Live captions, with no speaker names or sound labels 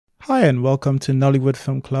Hi and welcome to Nollywood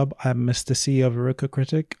Film Club. I'm Mr. C of Iroko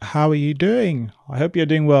Critic. How are you doing? I hope you're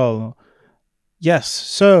doing well. Yes,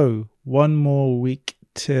 so one more week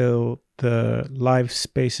till the live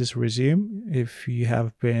spaces resume. If you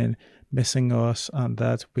have been missing us on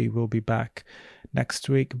that, we will be back next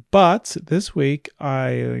week. But this week,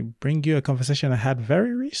 I bring you a conversation I had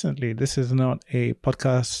very recently. This is not a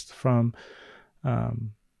podcast from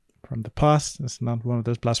the past. It's not one of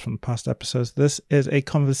those blasts from the past episodes. This is a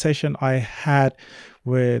conversation I had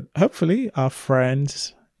with hopefully our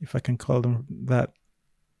friends, if I can call them that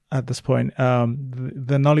at this point,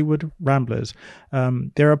 the Nollywood Ramblers.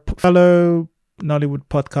 They're fellow Nollywood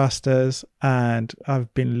podcasters, and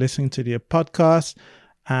I've been listening to their podcast,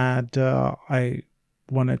 and I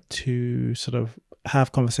wanted to sort of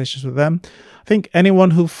have conversations with them. I think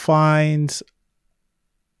anyone who finds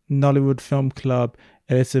Nollywood Film Club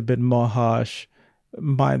it's a bit more harsh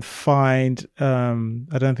might find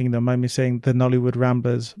I don't think they'll mind me saying the Nollywood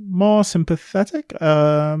Ramblers more sympathetic.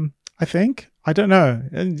 I think, I don't know,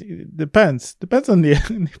 it depends on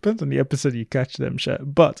the episode you catch them, sure.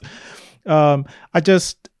 But I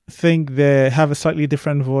just think they have a slightly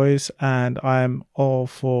different voice, and I'm all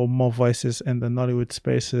for more voices in the Nollywood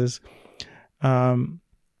spaces.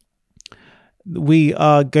 We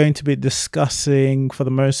are going to be discussing, for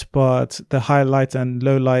the most part, the highlights and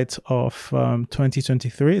lowlights of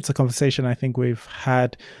 2023. It's a conversation I think we've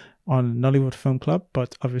had on Nollywood Film Club,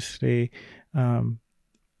 but obviously not.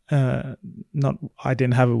 I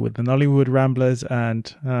didn't have it with the Nollywood Ramblers,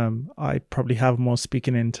 and I probably have more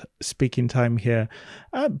speaking time here,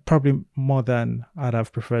 probably more than I'd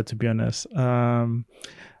have preferred, to be honest.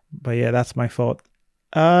 But yeah, that's my fault.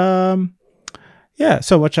 Yeah,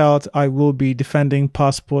 so watch out. I will be defending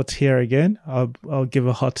passports here again. I'll give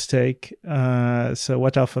a hot take. So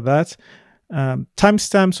watch out for that.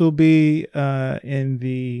 Timestamps will be in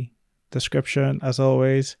the description, as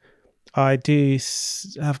always. I do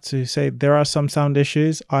have to say there are some sound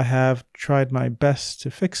issues. I have tried my best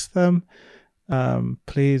to fix them.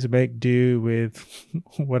 Please make do with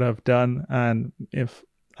what I've done. And if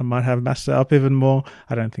I might have messed it up even more,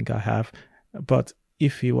 I don't think I have. But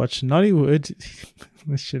if you watch Nollywood,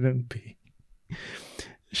 it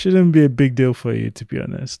shouldn't be a big deal for you, to be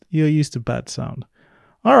honest. You're used to bad sound.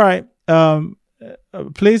 All right.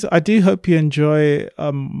 Please, I do hope you enjoy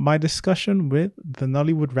my discussion with the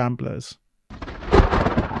Nollywood Ramblers.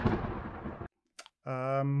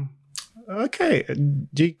 Okay.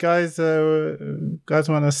 Do you guys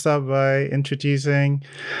want to start by introducing?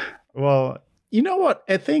 Well, you know what?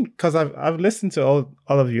 I think because I've listened to all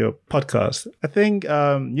of your podcasts. I think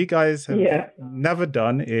you guys have never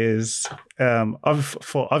done is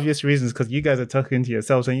for obvious reasons, because you guys are talking to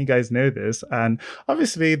yourselves and you guys know this. And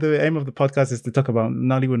obviously, the aim of the podcast is to talk about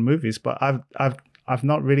Nollywood movies. But I've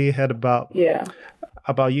not really heard about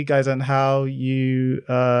you guys and how you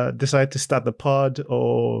decided to start the pod,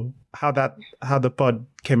 or how the pod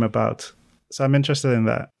came about. So I'm interested in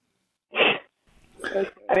that.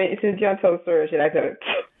 I mean, since you want to tell the story, should I tell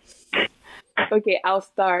it? Okay, I'll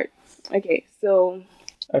start. Okay, so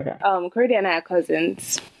Cordy and I are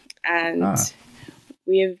cousins, and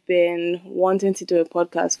we've been wanting to do a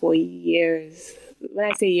podcast for years. When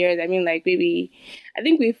I say years, I mean like maybe, I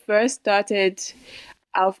think we first started,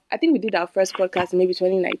 I think we did our first podcast in maybe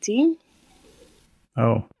 2019.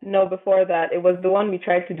 Oh. No, before that. It was the one we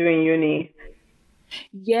tried to do in uni.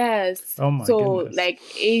 Yes. Oh my goodness. Like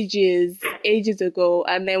ages ago,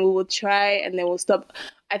 and then we will try and then we'll stop.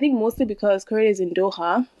 I think mostly because Korea is in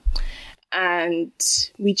Doha, and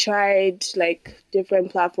we tried like different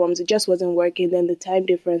platforms. It just wasn't working. Then the time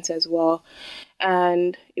difference as well,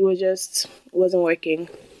 and it wasn't working.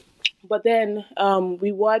 But then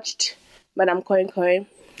we watched Madame Koi Koi,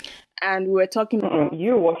 and we were talking.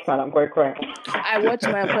 You watched Madame Koi Koi. I watched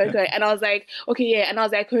Madame Koi Koi, and I was like, okay, yeah. And I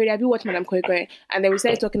was like, Corey, have you watched Madame Koi Koi? And then we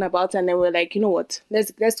started talking about it, and then we were like, you know what?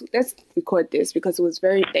 Let's record this, because it was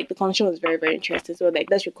very, like, the conversation was very, very interesting. So like,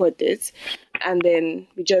 let's record this, and then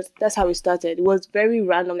that's how we started. It was very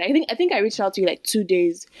random. Like, I think I reached out to you like 2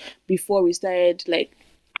 days before we started like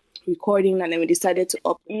recording, and then we decided to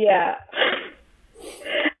up. Yeah.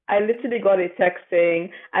 I literally got a text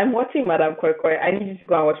saying, I'm watching Madame Koi Koi. I need you to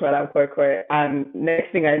go and watch Madame Koi Koi. And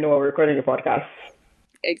next thing I know, we're recording a podcast.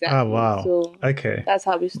 Exactly. Oh, wow. So okay. That's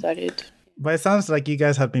how we started. But it sounds like you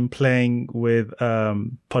guys have been playing with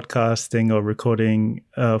podcasting or recording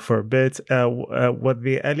for a bit. Were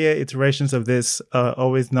the earlier iterations of this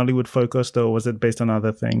always Nollywood focused, or was it based on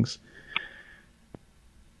other things?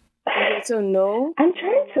 So no. I'm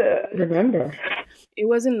trying to remember. It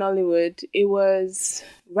wasn't Nollywood. It was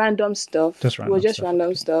random stuff. Just It random was just stuff.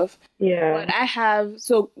 random stuff. Yeah.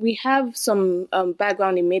 But we have some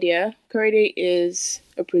background in media. Cordy is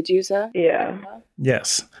a producer. Yeah.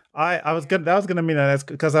 Yes. I was gonna, that was gonna mean that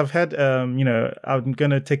because I've had I'm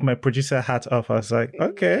gonna take my producer hat off. I was like,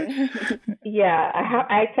 okay. Yeah,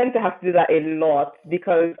 I tend to have to do that a lot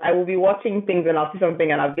because I will be watching things and I'll see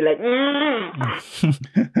something and I'll be like,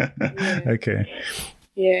 Okay.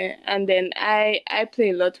 Yeah, and then I play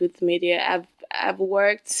a lot with media. I've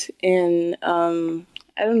worked in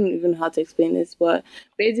I don't even know how to explain this, but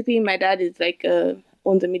basically my dad is like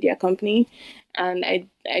owns a media company, and I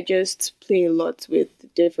just play a lot with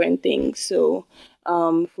different things. So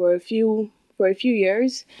for a few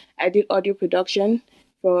years I did audio production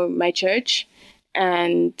for my church,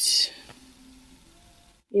 and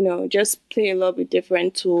just play a lot with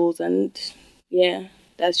different tools, and yeah,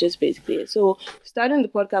 that's just basically it. So starting the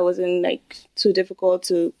podcast wasn't like too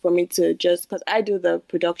difficult for me to just, because I do the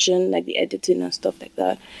production, like the editing and stuff like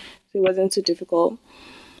that. So it wasn't too difficult.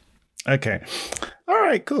 Okay. All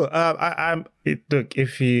right, cool. Look,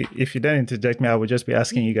 if you don't interject me, I would just be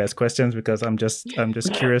asking you guys questions because I'm just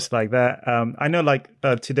curious like that. I know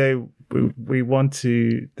today we want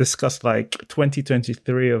to discuss like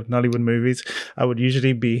 2023 of Nollywood movies. I would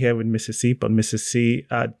usually be here with Mrs. C, but Mrs. C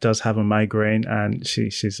does have a migraine and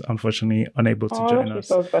she's unfortunately unable to join us.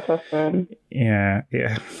 Feels better soon. Yeah.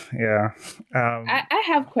 I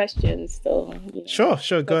have questions though. Sure,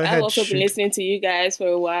 go ahead. I've also been listening to you guys for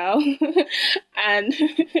a while, and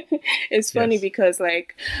it's funny because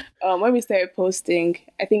when we started posting,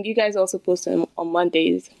 I think you guys also post on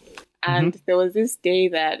Mondays. And there was this day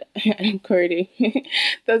that I'm Cordy.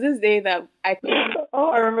 There was this day that I couldn't. Oh,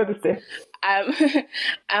 I remember this day.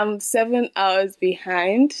 I'm 7 hours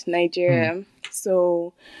behind Nigeria,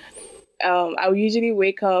 so I would usually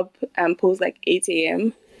wake up and post like 8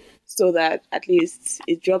 a.m. so that at least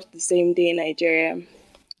it drops the same day in Nigeria.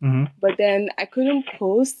 But then I couldn't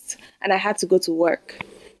post, and I had to go to work.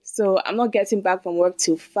 So I'm not getting back from work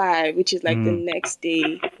till 5, which is like the next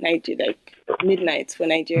day, midnight for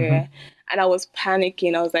Nigeria. And I was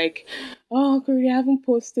panicking. I was like, oh, Corey, I haven't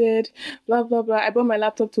posted, blah, blah, blah. I brought my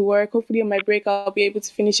laptop to work. Hopefully on my break, I'll be able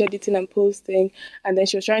to finish editing and posting. And then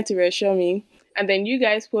she was trying to reassure me. And then you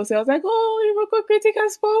guys posted. I was like, oh, Iroko Critic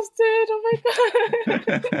has posted. Oh my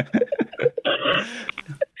God.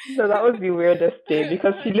 So that was the weirdest day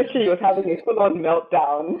because she literally was having a full-on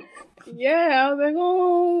meltdown. Yeah, I was like,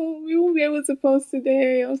 oh, we won't be able to post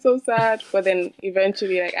today. I'm so sad. But then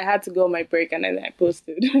eventually, I had to go on my break and then I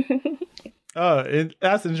posted. Oh,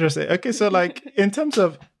 that's interesting. Okay, so in terms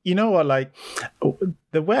of, the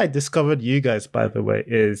way I discovered you guys, by the way,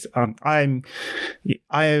 is I'm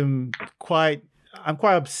quite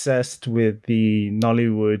obsessed with the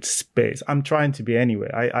Nollywood space. I'm trying to be anyway.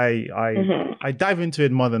 I dive into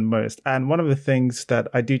it more than most. And one of the things that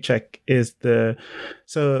I do check is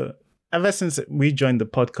ever since we joined the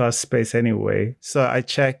podcast space anyway, so I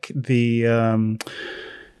check the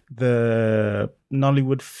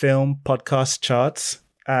Nollywood film podcast charts.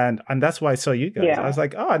 And that's why I saw you guys. Yeah. I was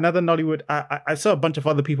like, oh, another Nollywood. I saw a bunch of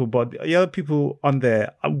other people, but the other people on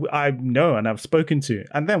there I know and I've spoken to.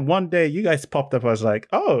 And then one day you guys popped up. I was like,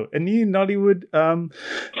 oh, a new Nollywood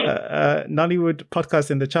Nollywood podcast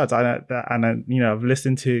in the charts. And I've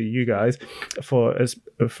listened to you guys for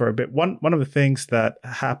a bit. One of the things that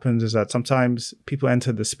happens is that sometimes people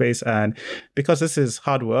enter the space, and because this is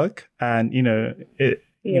hard work, and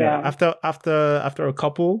after a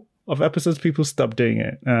couple of episodes, people stopped doing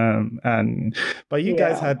it. But you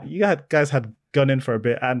guys had gone in for a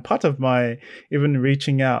bit, and part of my even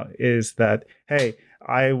reaching out is that, hey,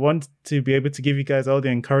 I want to be able to give you guys all the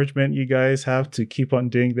encouragement you guys have to keep on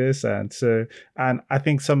doing this. And I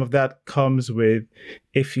think some of that comes with,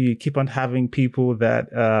 if you keep on having people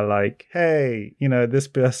that are like, hey, this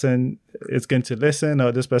person is going to listen,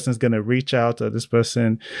 or this person is going to reach out, or this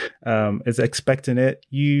person is expecting it,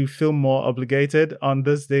 you feel more obligated on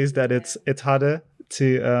those days that it's harder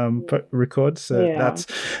to record. So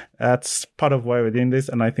that's part of why we're doing this.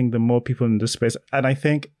 And I think the more people in this space, and I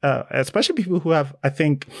think especially people who have, I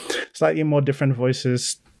think, slightly more different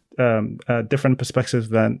voices, different perspectives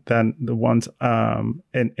than the ones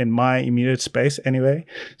in my immediate space anyway.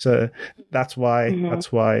 So that's why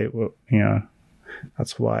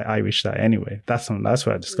that's why I reached out anyway. That's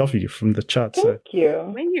why I discovered you from the chat. Thank you.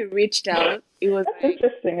 When you reached out, it was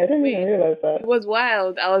interesting. I didn't even realize that. It was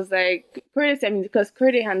wild. I was like, Curdy sent me, because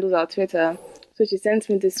Curdy handles our Twitter. So she sent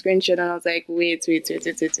me the screenshot, and I was like, wait.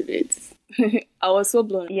 I was so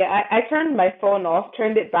blown. Yeah, I turned my phone off,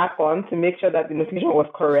 turned it back on to make sure that the notification was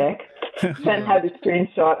correct, then had the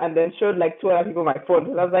screenshot, and then showed like two other people my phone.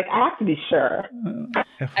 So I was like, I have to be sure.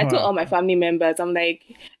 I told all my family members, I'm like,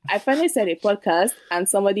 I finally said a podcast and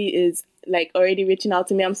somebody is like already reaching out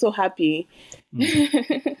to me. I'm so happy.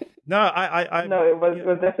 No, I No, it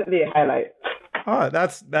was definitely a highlight. Oh,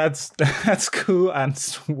 that's cool and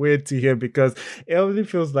it's weird to hear because it only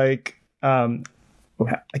feels like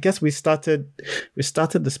I guess we started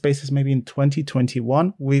the spaces maybe in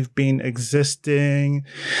 2021. We've been existing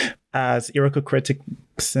as Iroko Critic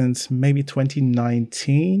since maybe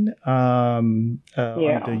 2019 on the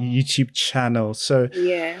YouTube channel. So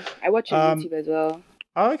yeah, I watch on YouTube as well.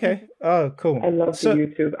 Oh, okay. Oh, cool. I love the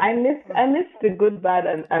YouTube. I miss the good, bad,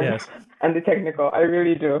 and yes. and the technical. I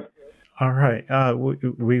really do. All right.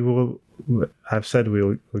 We will. I've said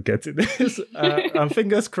we'll get to this.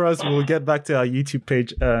 Fingers crossed. We'll get back to our YouTube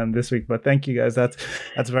page this week. But thank you guys. That's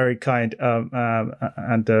very kind.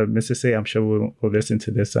 And Mrs. A, I'm sure we'll listen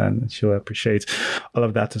to this and she'll appreciate all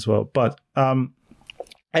of that as well. But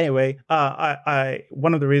anyway, I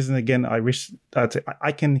one of the reasons again I wish that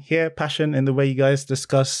I can hear passion in the way you guys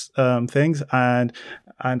discuss things, and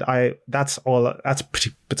that's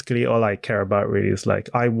particularly all I care about really is like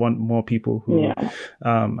I want more people who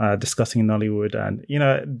are discussing Nollywood, and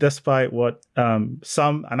despite what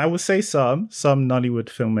some, and I would say some Nollywood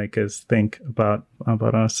filmmakers think about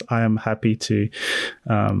us, I am happy to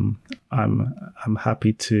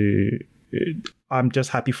I'm just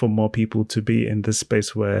happy for more people to be in this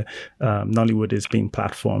space where Nollywood is being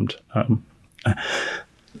platformed.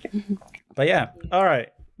 But yeah, all right.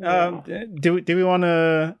 Do we want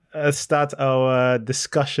to start our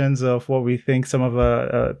discussions of what we think some of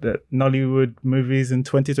the Nollywood movies in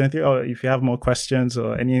 2023? Or if you have more questions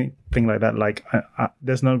or anything like that, like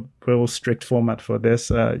there's no real strict format for this.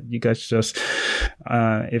 You guys just,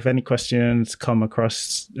 if any questions come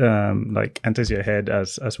across, like enters your head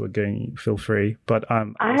as we're going, feel free. But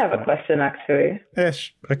I have a question actually. Yes.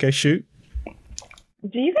 Okay, shoot.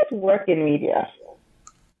 Do you guys work in media?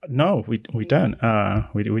 No, we don't.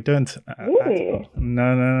 We don't. Really?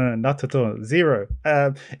 No, not at all. Zero.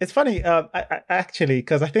 It's funny. I actually,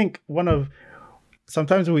 because I think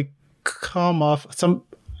sometimes we come off some.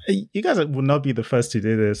 You guys will not be the first to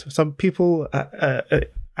do this. Some people,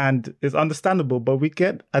 and it's understandable, but we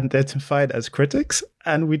get identified as critics,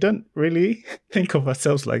 and we don't really think of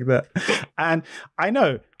ourselves like that. And I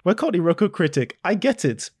know. We're called Iroko Critic. I get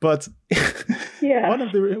it, but yeah. one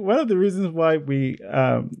of the reasons why we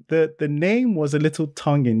the name was a little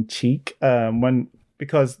tongue in cheek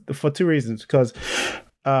because for two reasons. Because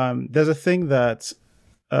there's a thing that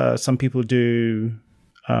some people do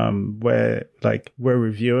where like we're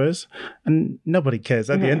reviewers and nobody cares.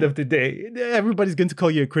 At the end of the day, everybody's going to call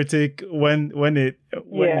you a critic when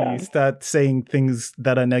you start saying things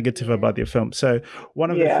that are negative about your film. So one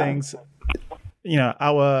of the things.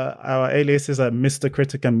 Our aliases are Mr.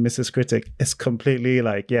 Critic and Mrs. Critic. It's completely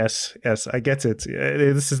like, yes, I get it.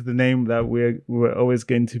 This is the name that we're always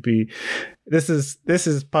going to be. This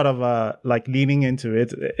is part of our like leaning into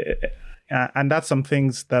it, and that's some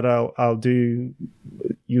things that I'll do.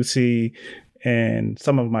 You see in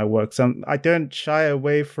some of my work. I don't shy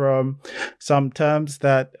away from some terms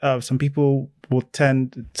that some people will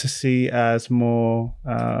tend to see as more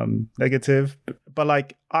negative, but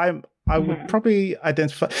like I would probably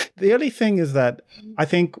identify. The only thing is that I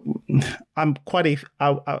think I'm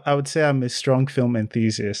I would say I'm a strong film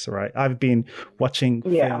enthusiast, right? I've been watching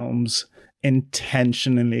films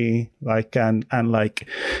intentionally, like, and like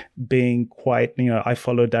being quite, I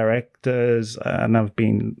follow directors and I've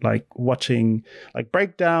been like watching like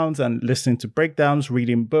breakdowns and listening to breakdowns,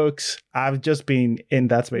 reading books. I've just been in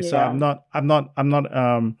that space. So I'm not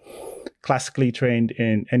classically trained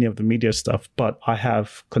in any of the media stuff, but I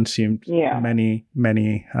have consumed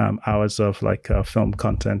many hours of like film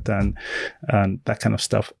content and that kind of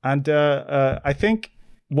stuff. And I think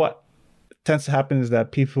what tends to happen is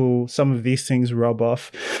that some of these things rub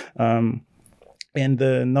off in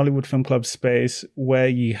the Nollywood Film Club space, where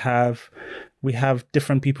we have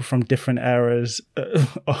different people from different eras.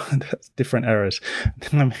 Different eras.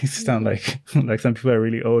 That makes it sound like some people are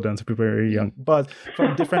really old and some people are really young. But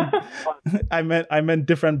from different, I meant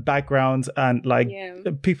different backgrounds, and like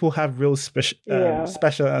people have real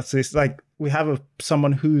specialties. Like we have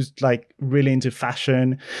someone who's like really into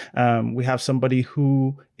fashion. We have somebody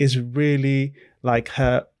who is really like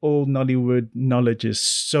her old Nollywood knowledge is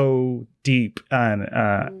so deep, and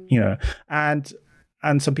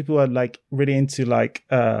and some people are like really into like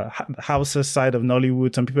Hausa side of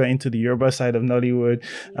Nollywood. Some people are into the Yoruba side of Nollywood.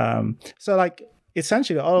 So like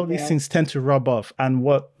essentially all of these things tend to rub off, and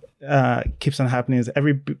what keeps on happening is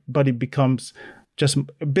everybody becomes just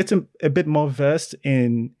a bit more versed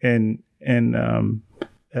in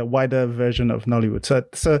a wider version of Nollywood.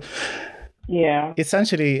 So yeah,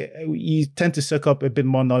 essentially you tend to soak up a bit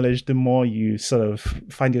more knowledge the more you sort of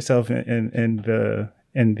find yourself when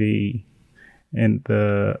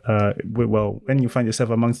you find yourself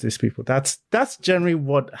amongst these people. That's generally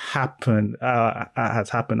what has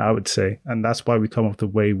happened, I would say, and that's why we come off the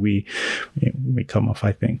way we come off,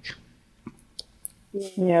 I think.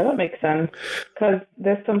 Yeah, that makes sense. Because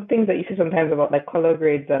there's some things that you see sometimes about like color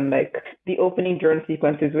grades and like the opening drone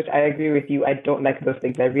sequences, which I agree with you. I don't like those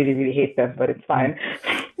things. I really, really hate them, but it's fine.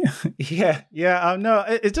 Yeah. No,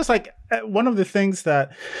 it's just like one of the things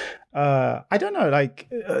that I don't know. Like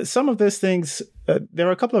some of those things, there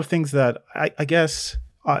are a couple of things that I guess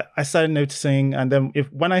I started noticing, and then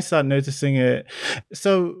when I started noticing it,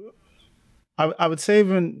 so I would say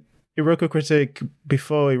even Iroko Critic,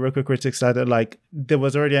 before Iroko Critic started, like there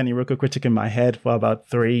was already an Iroko Critic in my head for about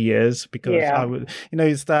 3 years, because I would,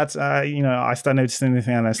 I start noticing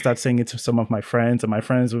anything and I start saying it to some of my friends, and my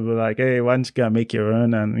friends would be like, hey, why don't you go and make your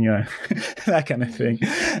own, and that kind of thing.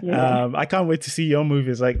 I can't wait to see your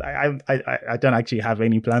movies. Like I don't actually have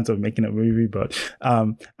any plans of making a movie, but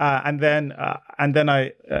and then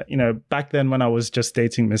I back then when I was just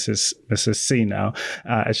dating Mrs. C now,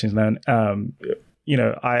 as she's known,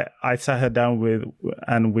 I sat her down with,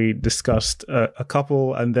 and we discussed a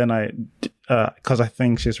couple, and then because I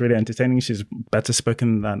think she's really entertaining, she's better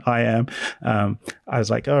spoken than I am. I was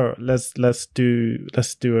like, oh, let's do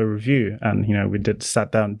a review, and we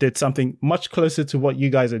sat down, did something much closer to what you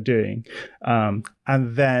guys are doing, and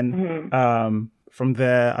then. From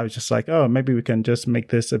there, I was just like, oh, maybe we can just make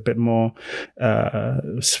this a bit more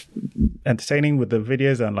entertaining with the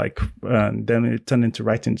videos, and then it turned into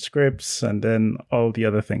writing scripts, and then all the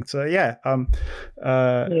other things. So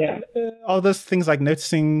all those things like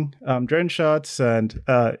noticing drone shots, and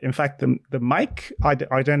in fact, the mic. I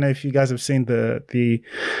don't know if you guys have seen the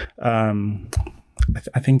I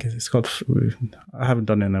think it's called. I haven't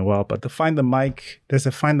done it in a while, but there's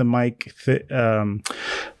a Find the Mic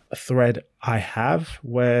thread I have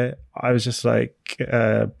where I was just like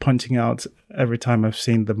pointing out every time I've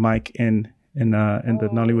seen the mic in the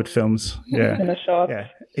Nollywood films. Yeah. In a shot. Yeah.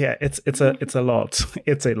 It's a lot.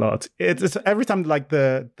 It's a lot. It's every time like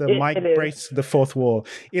the mic breaks the fourth wall.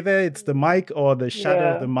 Either it's the mic or the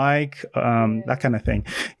shadow of the mic, that kind of thing.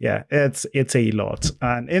 Yeah, it's a lot.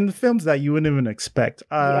 And in the films that you wouldn't even expect.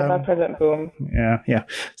 That present boom. Yeah.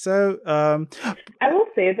 So I will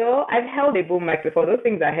say though, I've held a boom mic before. Those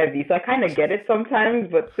things are heavy, so I kind of get it sometimes,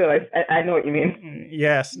 but still, I know what you mean.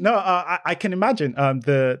 Yes. No, I can imagine. I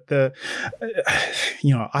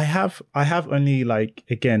have only like,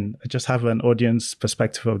 again, I just have an audience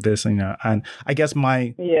perspective of this, and I guess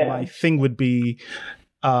my thing would be,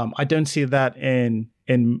 I don't see that in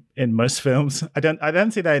most films. I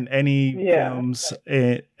don't see that in any films,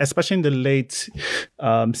 especially in the late,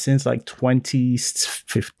 since like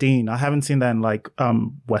 2015. I haven't seen that in like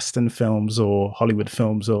Western films or Hollywood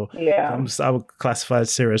films or films I would classify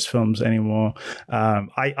as serious films anymore.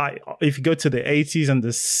 I if you go to the 80s and the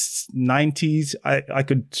 90s, I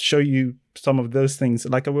could show you some of those things.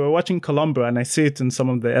 Like we were watching Columbo, and I see it in some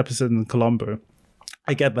of the episodes in Columbo.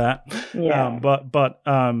 I get that. But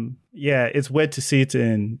it's weird to see it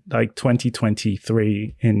in like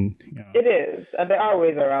 2023 It is. And there are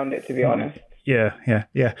ways around it, to be honest. Yeah.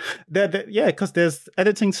 Because there's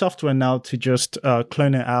editing software now to just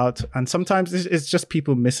clone it out, and sometimes it's just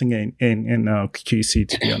people missing it in QC,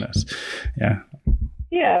 to be honest.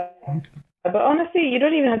 Yeah. But honestly, you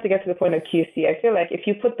don't even have to get to the point of QC. I feel like if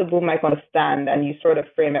you put the boom mic on a stand and you sort of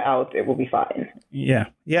frame it out, it will be fine. Yeah.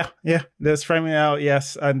 There's framing out,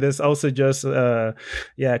 yes, and there's also just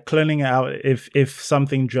cloning it out if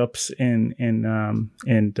something drops in the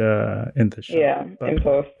show. Yeah, but, in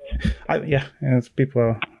post. It's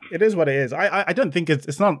people. It is what it is. I don't think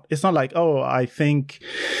it's not like, oh, I think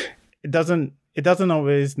it doesn't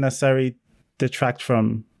always necessarily detract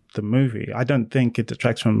from the movie. I don't think it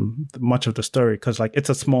detracts from much of the story, because like it's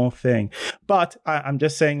a small thing. But I'm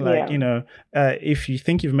just saying, like, if you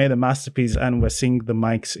think you've made a masterpiece and we're seeing the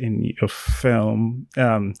mics in your film,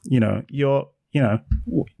 you're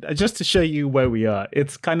just to show you where we are.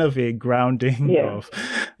 It's kind of a grounding of,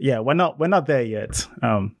 we're not there yet.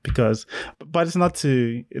 But it's not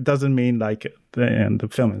it doesn't mean like the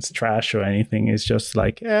film is trash or anything. It's just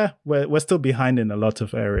like, we're still behind in a lot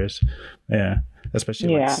of areas. Yeah.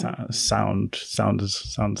 Especially like sound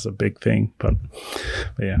is a big thing, but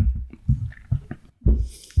yeah.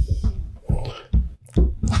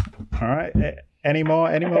 All right. Any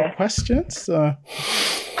more questions?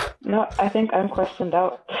 No, I think I'm questioned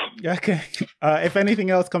out. Okay. If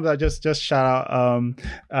anything else comes out, just shout out.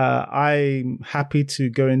 I'm happy to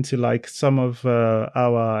go into like some of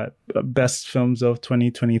our best films of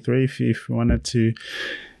 2023. If you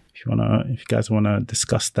guys want to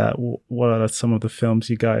discuss that, what are some of the films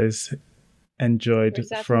you guys enjoyed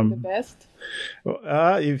from the best?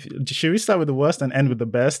 Should we start with the worst and end with the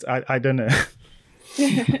best? I don't know.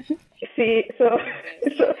 See, so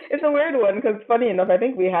it's a weird one because funny enough, I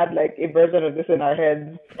think we had like a version of this in our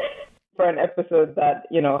heads for an episode that,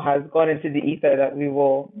 you know, has gone into the ether that we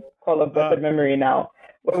will call a blessed memory now,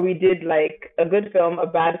 where we did like a good film, a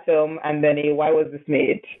bad film, and then a why was this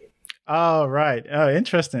made? Oh, right. Oh,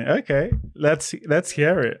 interesting. Okay. Let's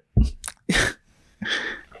hear it.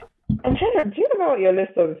 I'm trying to, do you remember what your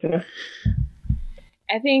list was, you know?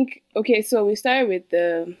 I think, okay, so we started with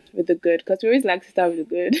the good, because we always like to start with the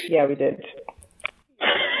good. Yeah, we did.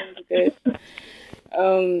 Good.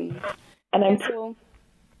 And I'm so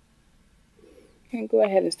can go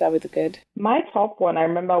ahead and start with the good. My top one I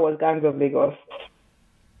remember was Gangs of Lagos.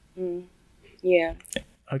 Yeah.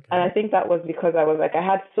 Okay. And I think that was because I was like, I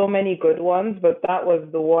had so many good ones, but that was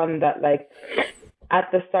the one that like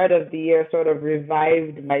at the start of the year sort of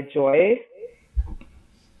revived my joy.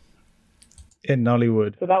 In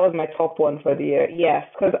Nollywood. So that was my top one for the year. Yes,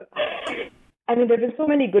 because I mean, there've been so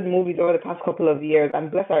many good movies over the past couple of years,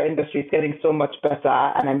 and bless our industry, it's getting so much better,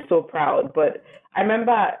 and I'm so proud. But I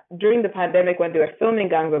remember during the pandemic when they were filming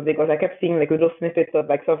Gangs of Lagos, I kept seeing like little snippets of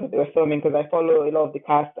like stuff that they were filming because I follow a lot of the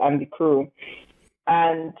cast and the crew,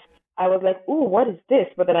 and I was like, "Ooh, what is this?"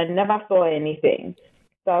 But then I never saw anything,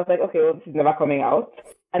 so I was like, "Okay, well, this is never coming out."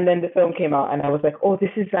 And then the film came out, and I was like, "Oh,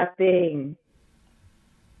 this is that thing."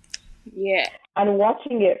 Yeah. And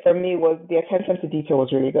watching it for me was the attention to detail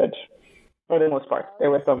was really good for the most part. There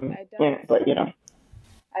were some, but you know.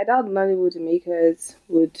 I doubt Nollywood makers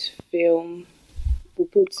would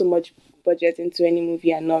put so much budget into any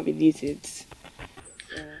movie and not release it.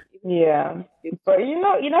 Yeah, but you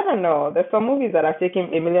know, you never know. There's some movies that are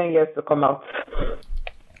taking a million years to come out.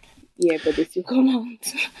 Yeah, but they still come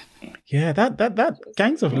out. Yeah, that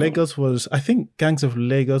Gangs of Lagos was. I think Gangs of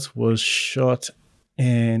Lagos was shot.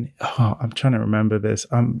 And I'm trying to remember this.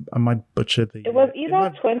 I might butcher the. It was either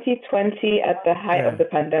 2020 at the height of the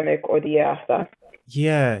pandemic or the year after.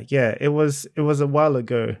 Yeah. It was a while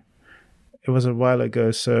ago.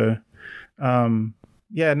 So, I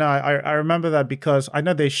remember that because I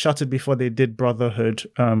know they shot it before they did Brotherhood,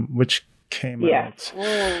 which came out.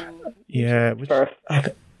 Yeah,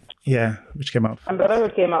 which came out. And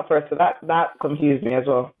Brotherhood came out first, so that confused me as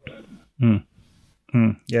well.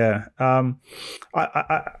 Yeah. I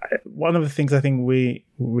one of the things I think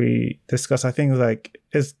we discussed, I think like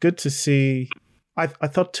it's good to see. I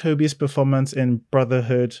thought Toby's performance in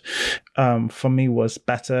Brotherhood, for me was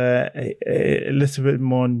better, a little bit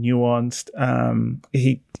more nuanced.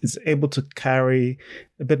 He is able to carry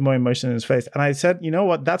a bit more emotion in his face. And I said, you know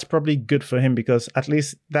what, that's probably good for him because at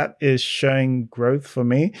least that is showing growth for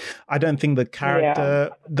me. I don't think the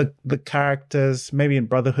the characters maybe in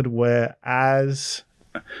Brotherhood were as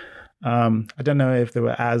I don't know if they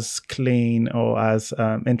were as clean or as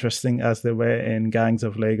interesting as they were in Gangs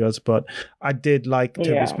of Lagos, but I did like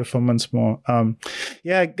Toby's performance more.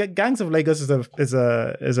 Gangs of Lagos is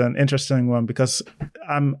an interesting one because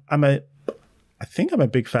I think I'm a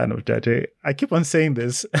big fan of JJ. I keep on saying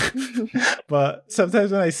this, but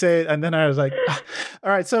sometimes when I say it, and then I was like, all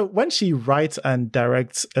right. So when she writes and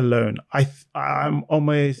directs alone, I'm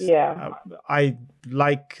almost I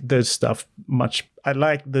like this stuff much. I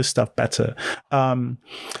like this stuff better.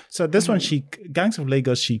 So this one, Gangs of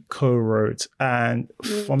Lagos, she co-wrote, and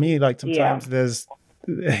for me, like sometimes there's,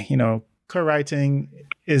 co-writing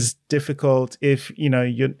is difficult if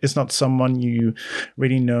it's not someone you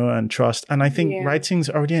really know and trust. And I think writing's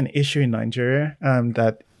already an issue in Nigeria.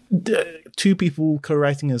 That two people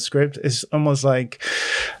co-writing a script is almost like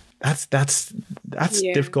that's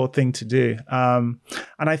a difficult thing to do. And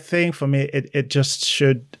I think for me, it just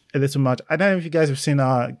should a little much. I don't know if you guys have seen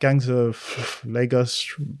our Gangs of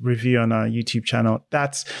Lagos review on our YouTube channel.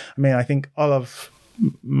 I think all of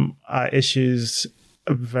our issues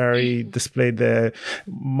very displayed there.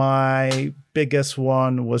 My biggest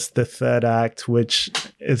one was the third act, which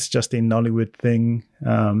is just a Nollywood thing.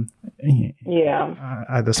 At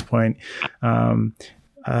this point,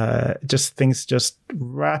 just things just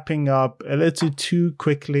wrapping up a little too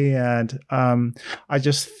quickly, and I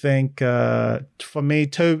just think for me,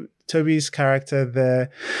 Toby's character there,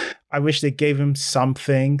 I wish they gave him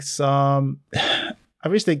something. I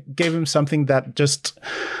wish they gave him something that just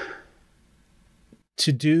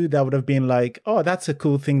to do that would have been like, oh, that's a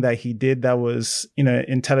cool thing that he did that was,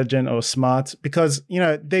 intelligent or smart, because,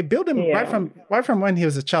 they build him right from when he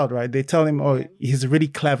was a child, right? They tell him, oh, he's really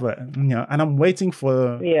clever, and I'm waiting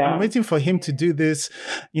for him to do this,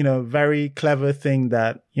 very clever thing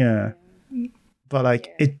that, but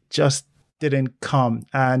like it just didn't come.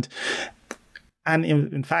 And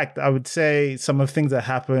in fact, I would say some of the things that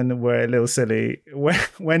happened were a little silly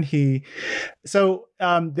when he,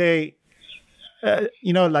 they,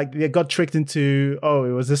 like they got tricked into, oh,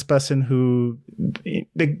 it was this person who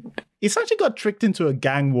they essentially got tricked into a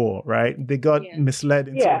gang war, right? They got misled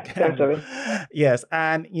into a gang war. Yes.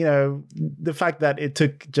 And, the fact that it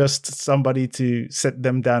took just somebody to sit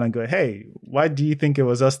them down and go, hey, why do you think it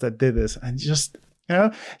was us that did this? And just,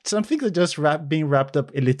 some things are just being wrapped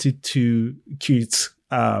up a little too cute.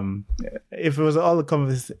 If it was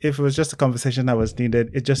if it was just a conversation that was needed,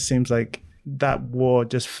 it just seems like that war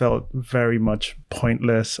just felt very much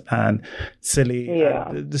pointless and silly. Yeah.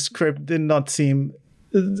 And the script did not seem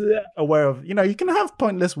aware of, you can have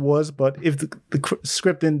pointless wars, but if the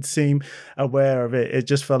script didn't seem aware of it, it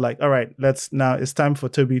just felt like, all right, it's time for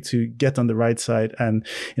Toby to get on the right side, and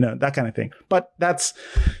that kind of thing. But that's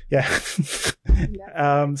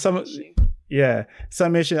some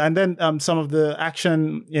issue. And then some of the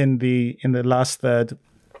action in the last third,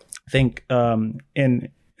 I think in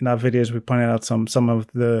our videos, we pointed out some of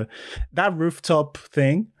that rooftop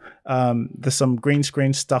thing. There's some green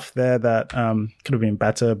screen stuff there that could have been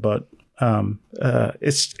better, but I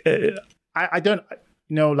don't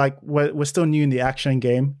like we're still new in the action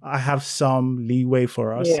game. I have some leeway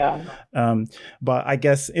for us. Yeah. But I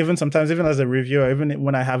guess even sometimes, even as a reviewer, even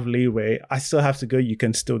when I have leeway, I still have to go, you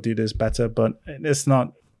can still do this better, but it's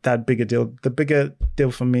not that big a deal. The bigger deal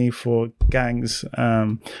for me for Gangs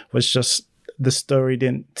was just the story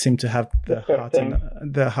didn't seem to have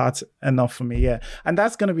the heart enough for me. Yeah. And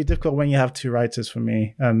that's going to be difficult when you have two writers for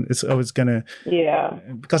me. It's always going to,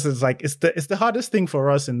 because it's like, it's the hardest thing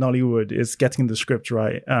for us in Nollywood is getting the script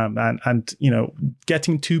right. And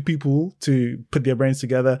getting two people to put their brains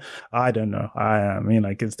together. I don't know. I mean,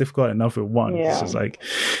 like, it's difficult enough with one. Yeah. It's just like,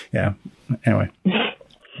 anyway.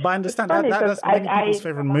 But I understand that's many people's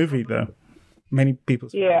favorite movie though. Many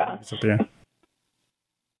people's favorite movies out there.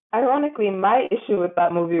 Ironically, my issue with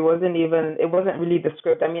that movie wasn't really the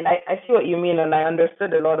script. I mean, I see what you mean, and I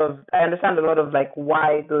understand a lot of like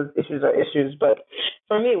why those issues are issues, but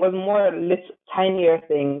for me, it was more tinier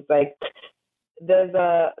things. Like there's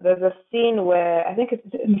a scene where I think it's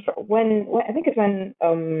when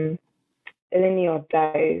Elenio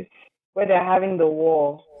dies, where they're having the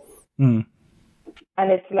war. Mm.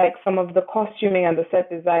 And it's like some of the costuming and the set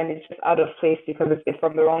design is just out of place because it's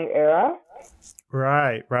from the wrong era.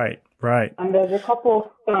 Right. And there's a couple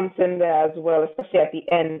of stunts in there as well, especially at the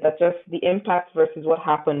end, that just the impact versus what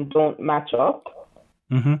happened don't match up.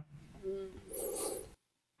 Mm-hmm.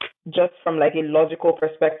 Just from like a logical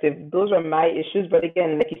perspective, those are my issues. But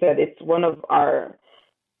again, like you said, it's one of our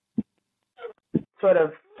sort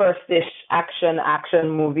of first-ish action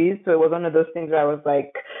movies. So it was one of those things where I was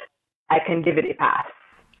like, I can give it a pass.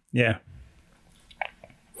 Yeah.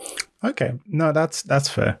 Okay. No, that's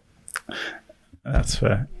fair. That's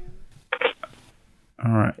fair.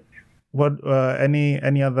 All right. What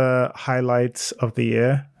any other highlights of the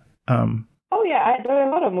year? Oh yeah, there are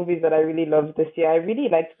a lot of movies that I really loved this year. I really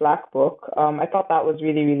liked Black Book. I thought that was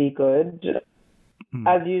really, really good.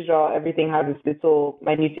 As usual, everything has its little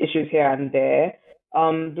minute issues here and there.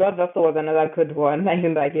 Blood Vessel was another good one,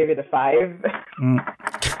 even though I gave it a 5.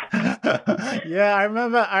 Yeah, I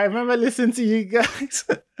remember listening to you guys.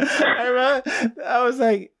 I was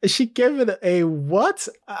like, she gave it a what?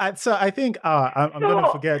 So I think I'm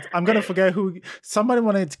gonna forget who. Somebody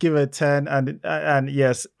wanted to give it a 10, and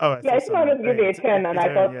yes, I wanted to give it a 10, and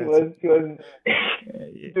I thought he was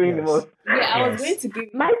doing the most. Yeah, I was going to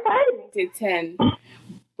give my 5 a 10.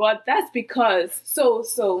 But that's because so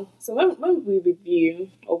when we review,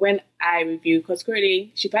 or when I review, because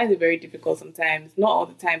currently she finds it very difficult sometimes, not all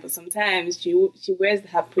the time, but sometimes she wears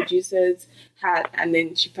her producer's hat and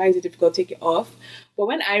then she finds it difficult to take it off. But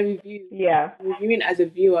when I review, reviewing as a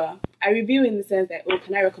viewer, I review in the sense that,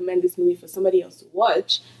 can I recommend this movie for somebody else to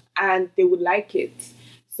watch and they would like it.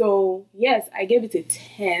 So yes, I gave it a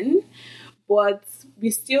 10, but we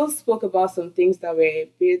still spoke about some things that were a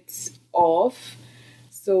bit off.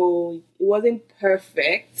 So it wasn't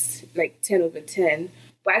perfect, like 10 over 10.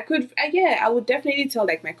 But I would definitely tell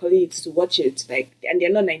like my colleagues to watch it, like, and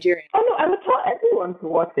they're not Nigerian. Oh no, I would tell everyone to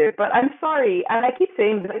watch it, but I'm sorry, and I keep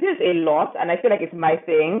saying this, there's a lot, and I feel like it's my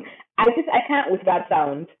thing. I can't with that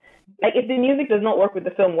sound. Like, if the music does not work with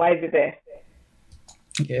the film, why is it there?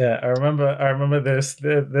 Yeah, I remember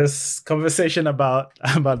this conversation about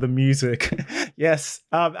the music. Yes.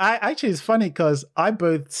 I actually, it's funny because I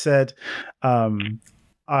both said where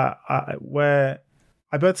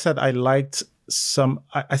I both said I liked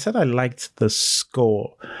I said I liked the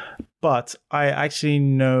score, but I actually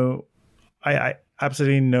know I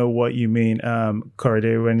absolutely know what you mean,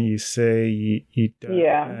 Corridor, when you say you don't.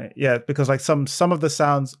 Yeah. Yeah, because like some of the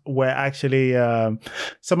sounds were actually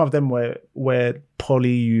some of them were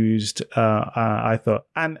poorly used. I thought,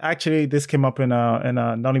 and actually this came up in a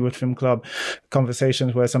Nollywood Film Club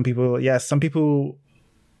conversations where some people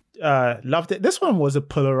loved it. This one was a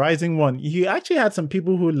polarizing one. You actually had some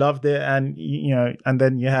people who loved it, and and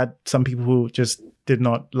then you had some people who just did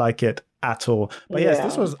not like it at all. But yes,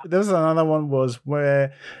 this was another one was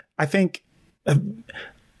where I think I'm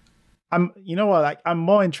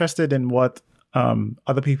more interested in what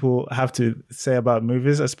other people have to say about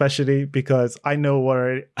movies, especially because I know what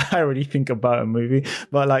I already think about a movie,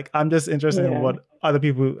 but like I'm just interested in what other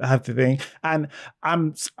people have to think, and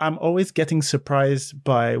I'm always getting surprised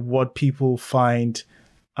by what people find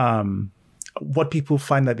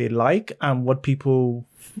that they like, and what people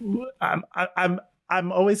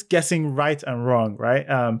I'm always guessing right and wrong, right?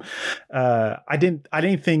 I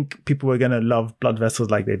didn't think people were gonna love Blood Vessels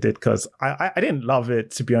like they did, because I didn't love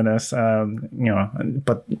it, to be honest.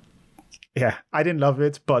 But yeah, I didn't love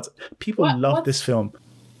it, but people love this film.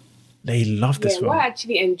 They love this film. What I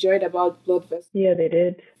actually enjoyed about Blood Vessels, they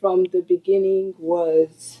did, from the beginning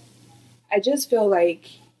was I just felt like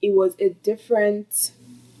it was a different.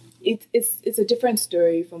 It's a different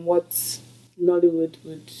story from what Nollywood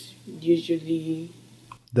would usually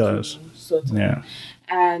does. Sort of. Yeah.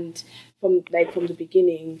 And from the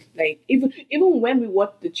beginning, like even when we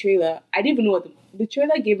watched the trailer, I didn't even know what the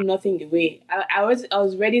trailer gave nothing away. I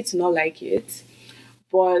was ready to not like it,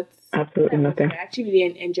 but absolutely nothing. I actually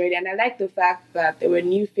really enjoyed it, and I liked the fact that there were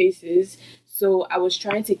new faces. So I was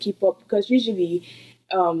trying to keep up, because usually,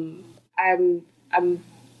 I'm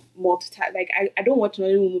multitask. Like I don't watch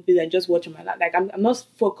another movie and just watch on my lap. Like I'm not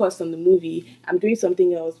focused on the movie. I'm doing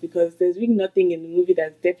something else, because there's really nothing in the movie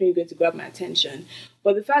that's definitely going to grab my attention.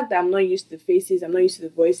 But the fact that I'm not used to the faces, I'm not used to the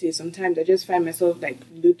voices, sometimes I just find myself like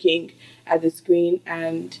looking at the screen,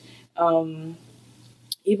 and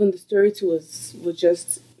even the story too was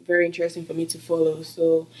just very interesting for me to follow.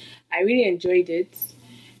 So I really enjoyed it.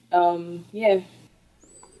 Yeah.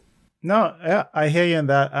 No, yeah, I hear you in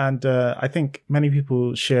that, and I think many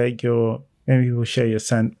people share your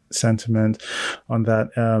sentiment on that.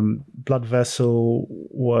 Blood Vessel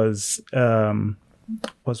was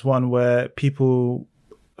one where people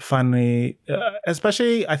finally,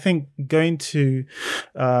 especially I think going to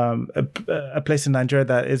a place in Nigeria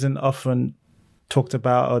that isn't often talked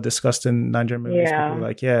about or discussed in Nigerian movies. Yeah. People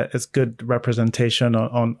like, it's good representation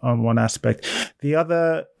on one aspect. The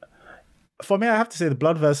other, for me, I have to say, the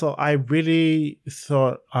Blood Vessel, I really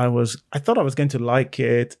thought I was going to like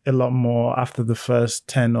it a lot more after the first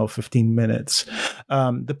 10 or 15 minutes.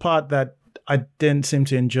 The part that I didn't seem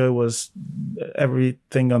to enjoy was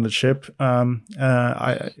everything on the ship. So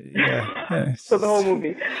the whole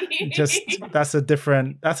movie. Just that's a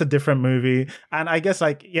different movie, and I guess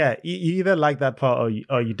like you either like that part or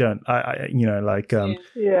you don't.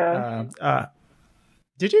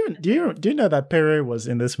 Do you know that Pere was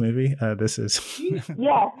in this movie? This is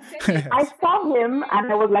yeah. I saw him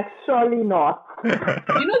and I was like, surely not.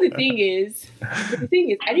 The thing is, I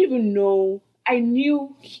didn't even know. I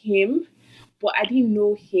knew him, but I didn't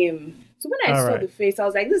know him. So when I saw the face, I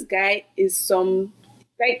was like, this guy is some,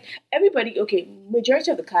 like, everybody, okay,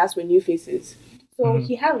 majority of the cast were new faces. So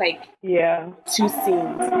he had like 2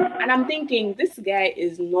 scenes. And I'm thinking, this guy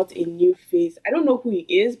is not a new face. I don't know who he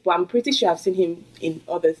is, but I'm pretty sure I've seen him in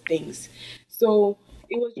other things. So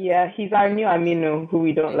it was... Yeah, he's our new Aminu, who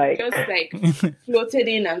we don't like. Just like floated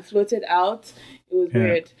in and floated out. It was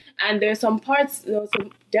weird. And there was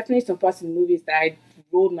definitely some parts in the movies that I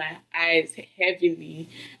rolled my eyes heavily,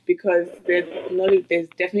 because there's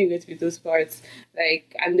definitely going to be those parts.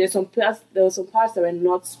 Like, and there were some parts that were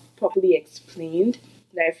not properly explained,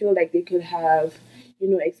 that I feel like they could have,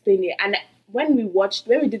 explained it. And when we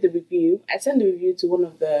did the review, I sent the review to one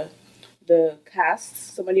of the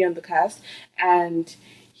cast, somebody on the cast, and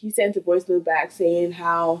he sent a voice note back saying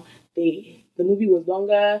how the movie was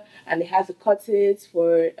longer and they had to cut it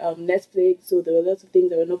for Netflix, so there were lots of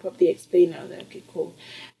things that were not properly explained. I was like, okay, cool.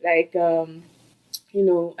 Like, I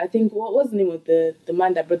think, what was the name of the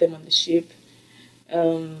man that brought them on the ship?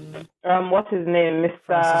 What's his name?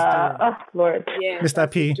 Mr. Lord. Yeah, Mr.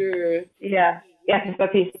 P. Yeah,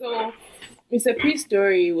 Mr. P. So Mr. P's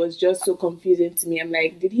story was just so confusing to me. I'm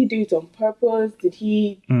like, did he do it on purpose? Did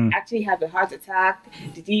he actually have a heart attack?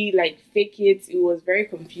 Did he like fake it? It was very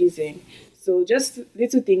confusing. So just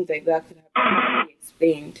little things like that could have been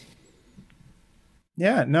explained.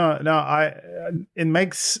 Yeah, no, it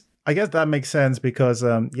makes, I guess that makes sense because,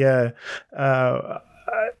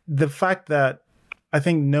 the fact that I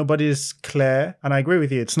think nobody's clear, and I agree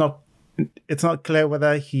with you, it's not clear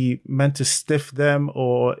whether he meant to stiff them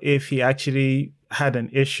or if he actually had an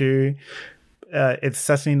issue. It's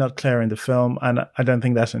certainly not clear in the film, and I don't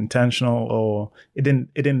think that's intentional, or it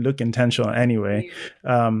didn't look intentional anyway.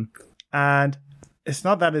 Yeah. And it's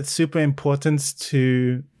not that it's super important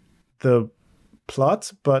to the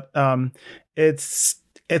plot, but it's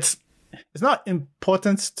not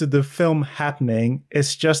important to the film happening.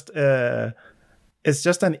 It's just an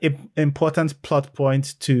important plot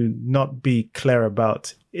point to not be clear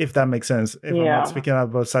about, if that makes sense. If I'm not speaking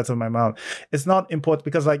out both sides of my mouth, it's not important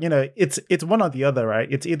because, like, it's one or the other,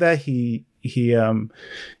 right? It's either he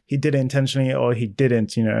did it intentionally or he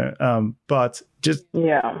didn't, but just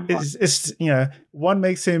it's one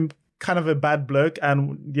makes him kind of a bad bloke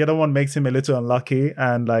and the other one makes him a little unlucky,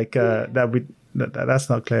 and like that's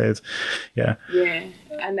not clear. Yeah,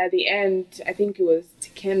 and at the end I think it was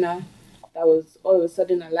Tikena that was all of a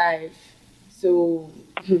sudden alive, so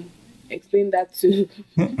explain that too.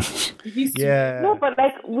 No, but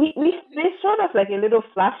like they showed us like a little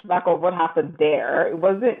flashback of what happened there. It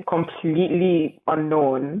wasn't completely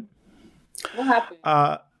unknown. What happened?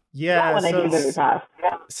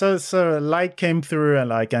 So light came through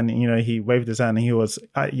and he waved his hand and he was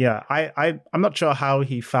I'm not sure how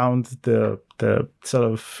he found the sort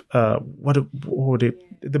of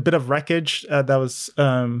the bit of wreckage that was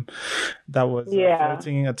floating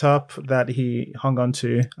atop that he hung on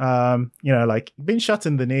to. Like being shot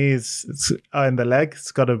in the knees, in the leg,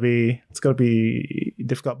 it's gotta be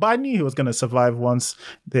difficult. But I knew he was gonna survive once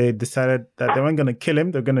they decided that they weren't gonna kill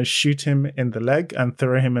him, they're gonna shoot him in the leg and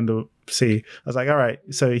throw him in the sea. I was like, all right,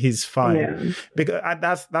 so he's fine. Because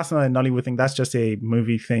that's not a Nollywood thing, that's just a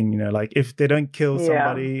movie thing. Like if they don't kill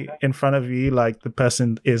somebody in front of you, like the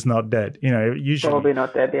person is not dead, usually probably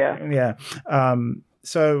not dead.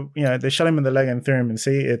 So they shot him in the leg and threw him in the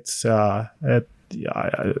sea. It's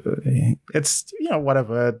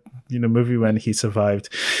whatever, movie. When he survived,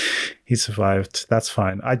 that's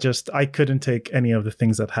fine. I couldn't take any of the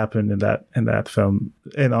things that happened in that film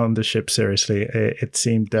and on the ship seriously. It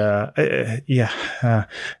seemed that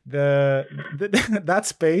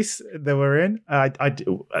space they were in,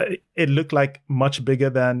 it looked like much bigger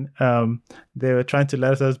than they were trying to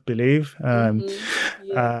let us believe.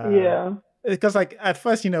 Because like at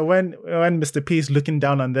first, when Mr. P is looking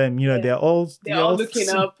down on them, they're all looking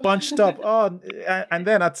up, bunched up. And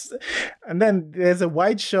then there's a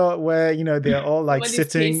wide shot where they're all like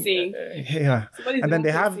sitting. And then they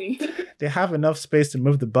have enough space to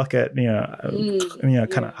move the bucket,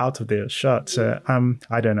 kind of out of their shot. So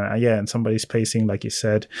I don't know. And somebody's pacing, like you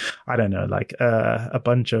said. I don't know, like a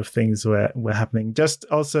bunch of things were happening. Just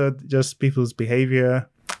people's behavior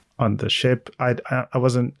on the ship. I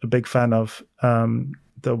wasn't a big fan of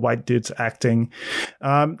the white dude's acting.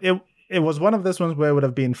 It was one of those ones where it would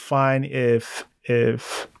have been fine if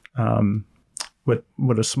with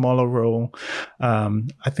a smaller role.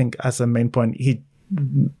 I think as a main point, he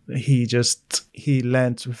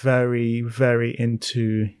leant very, very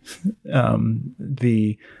into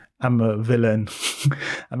the I'm a villain.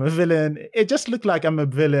 I'm a villain. It just looked like I'm a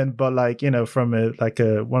villain, but like, from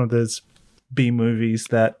one of those B movies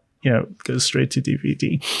that goes straight to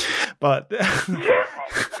DVD. But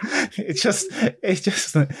it's just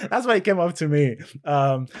that's why it came up to me.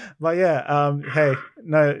 But hey,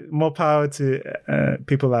 no, more power to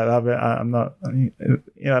people like that. But I'm not,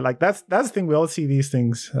 like that's the thing. We all see these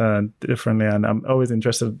things differently, and I'm always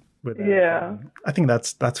interested with that. I think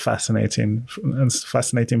that's fascinating. It's a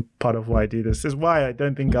fascinating part of why I do this. This is why I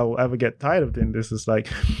don't think I will ever get tired of doing this. It's like,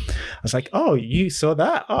 I was like, oh, you saw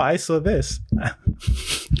that? Oh, I saw this.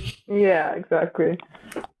 Yeah, exactly.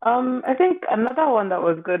 I think another one that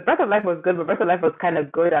was good, Breath of Life was good, but Breath of Life was kind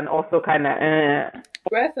of good and also kind of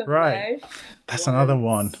Breath of Life. That's another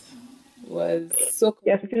one. Was so cool.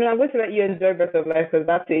 Yes, I'm going to let you enjoy Breath of Life because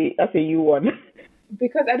that's a you one.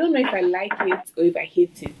 Because I don't know if I like it or if I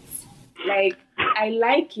hate it. Like, I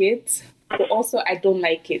like it, but also I don't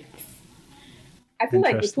like it. I feel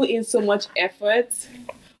like they put in so much effort,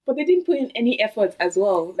 but they didn't put in any effort as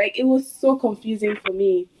well. Like, it was so confusing for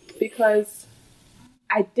me because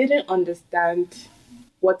I didn't understand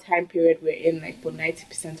what time period we're in, like, for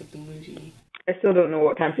 90% of the movie. I still don't know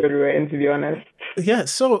what time period we're in, to be honest. Yeah,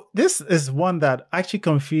 so this is one that actually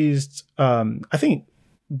confused. I think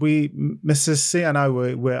Mrs. C and I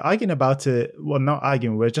were arguing about it. Well, not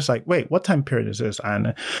arguing. We're just like, wait, what time period is this?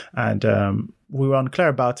 And we were unclear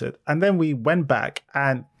about it. And then we went back,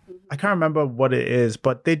 and I can't remember what it is,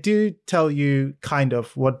 but they do tell you kind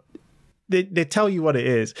of what. They tell you what it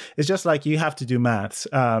is. It's just like you have to do maths.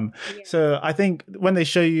 So I think when they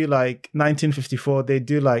show you like 1954, they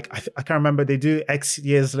do like, I can't remember, they do X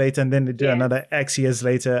years later, and then they do another X years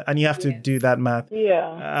later, and you have to do that math.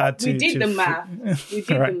 Yeah. We did the math. We did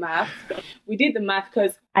the math. We did the math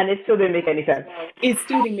because... And it still didn't make any sense. It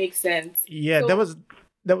still didn't make sense. Yeah, so,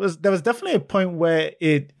 there was definitely a point where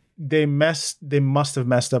they must have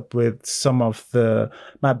messed up with some of the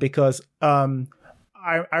math because...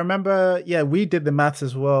 I remember, we did the maths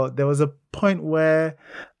as well. There was a point where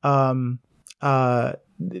they're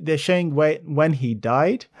showing when he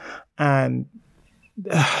died, and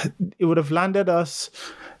it would have landed us.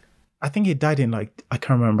 I think he died in like, I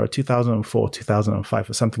can't remember, 2004, 2005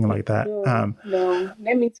 or something like that. No,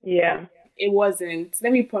 let me. It wasn't.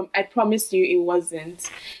 I promise you, it wasn't,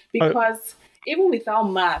 because even without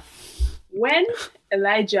math, when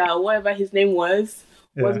Elijah, whatever his name was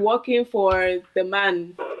working for the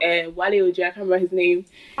man, Wale Ojo, I can't remember his name.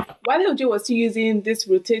 Wale Ojo was still using this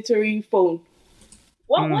rotatory phone.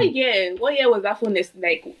 What year was that phone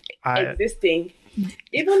existing?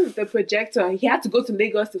 Even the projector, he had to go to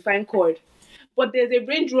Lagos to find cord. But there's a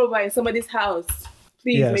Range Rover in somebody's house.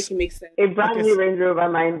 Please make it make sense. A brand new Range Rover,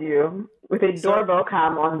 mind you, with a doorbell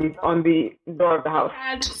cam on the door of the house.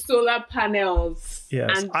 Had solar panels.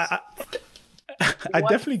 Yes, I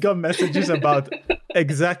definitely got messages about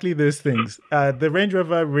exactly those things. The Range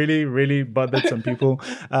Rover really, really bothered some people.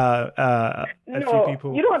 A few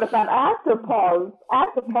people. You don't understand. I had to pause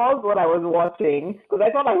what I was watching because I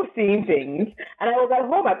thought I was seeing things. And I was at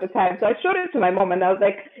home at the time. So I showed it to my mom and I was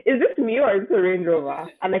like, is this me or is it a Range Rover?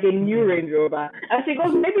 And like a new Range Rover. And she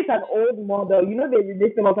goes, maybe it's an old model. You know, they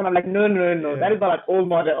released them all, and I'm like, no. That is not an old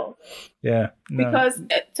model. Yeah. No. Because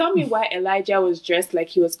tell me why Elijah was dressed like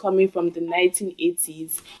he was coming from the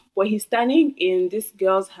 1980s, but he's standing in this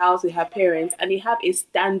girl's house with her parents, and they have a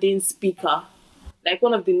standing speaker, like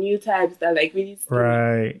one of the new types that like really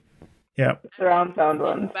right. Yeah. Surround sound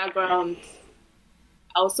one. Background.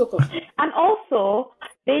 I was so confused. And also,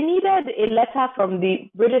 they needed a letter from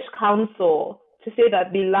the British Council to say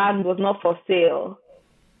that the land was not for sale.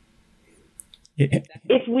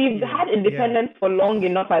 If we've had independence for long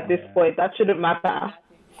enough at this point, that shouldn't matter.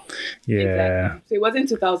 Yeah. Exactly. So it wasn't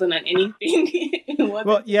 2000 and anything. It wasn't.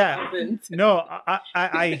 Well, yeah. 2000. No,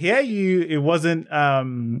 I hear you. It wasn't.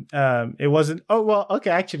 It wasn't. Oh well. Okay.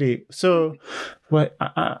 Actually, so, well,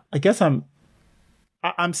 I guess I'm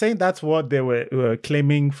saying that's what they were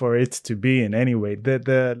claiming for it to be in anyway.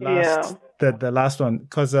 The last. The last one,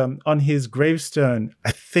 because on his gravestone,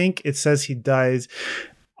 I think it says he dies.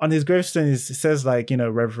 On his gravestone, it says like,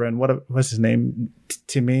 Reverend, what's his name?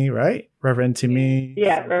 Timmy, right? Reverend Timmy.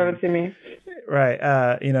 Yeah, Reverend Timmy. Right.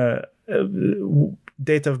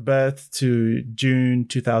 Date of birth to June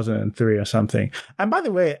 2003 or something. And by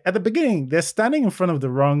the way, at the beginning, they're standing in front of the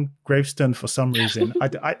wrong gravestone for some reason. I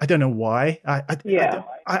don't know why. I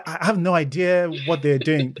have no idea what they're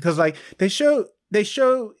doing because like they show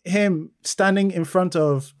him standing in front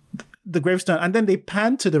of the gravestone, and then they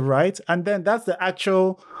pan to the right, and then that's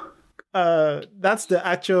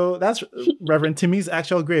Reverend Timmy's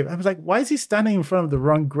actual grave. I was like, why is he standing in front of the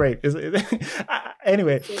wrong grave?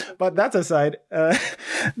 Anyway, but that's aside.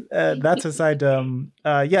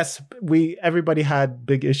 Yes, everybody had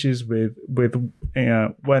big issues with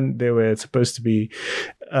when they were supposed to be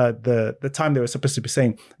the time they were supposed to be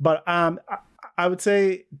saying, but I would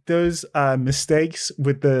say those are mistakes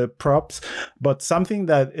with the props, but something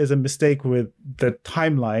that is a mistake with the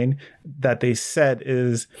timeline that they said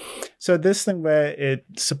is, so this thing where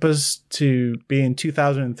it's supposed to be in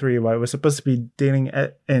 2003, where it was supposed to be dealing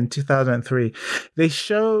in 2003, they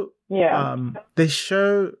show when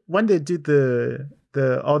they do the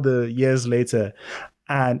all the years later,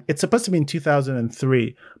 and it's supposed to be in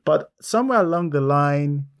 2003, but somewhere along the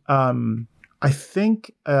line, I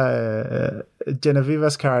think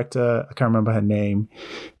Genevieve's character, I can't remember her name,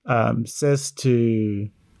 says to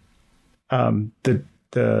the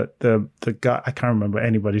guy, I can't remember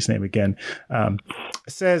anybody's name again,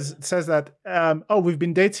 says that we've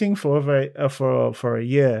been dating for over a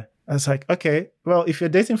year. I was like, okay, well, if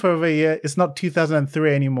you're dating for over a year, it's not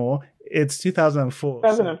 2003 anymore. It's 2004.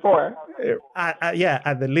 2004. So,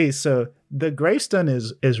 at the least. So the gravestone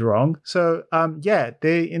is wrong. So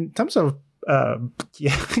they, in terms of in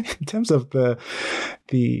terms of the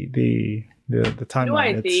the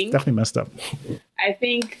timeline. It's definitely messed up. I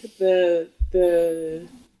think the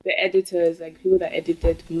editors, like people that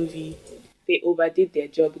edited the movie, they overdid their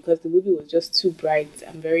job because the movie was just too bright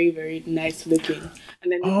and very, very nice looking.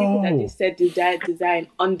 And then the people that they said design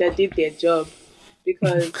underdid their job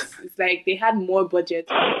because it's like they had more budget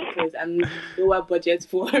for editors and lower budget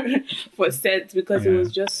for sets because it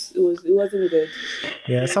wasn't good.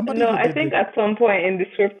 Yeah, somebody. No, I think at some point in the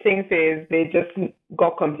scripting phase they just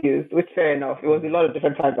got confused, which fair enough. It was a lot of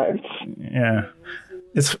different timelines. Yeah.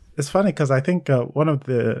 It's funny because I think one of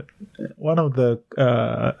the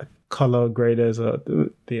color graders,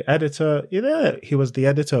 the editor, either he was the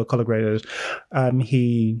editor or color graders,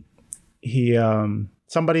 he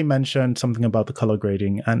somebody mentioned something about the color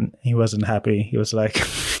grading and he wasn't happy. He was like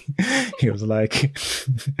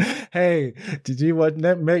hey, did you watch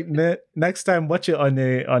next time watch it on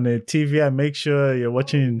a TV and make sure you're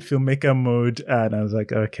watching in filmmaker mode? And I was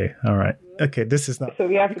like, okay, all right. Okay, this is not. So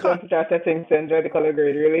we have to go into our settings to enjoy the color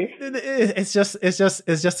grade, really. It's just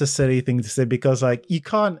a silly thing to say because like you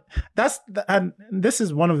can't. And this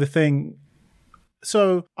is one of the thing.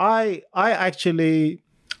 So I actually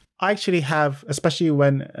have, especially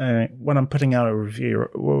when I'm putting out a review,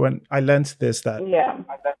 when I learned this that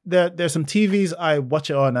there's some TVs I watch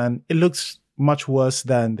it on and it looks much worse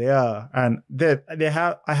than they are, and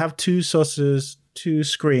I have two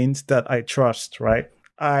screens that I trust, right?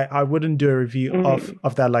 I wouldn't do a review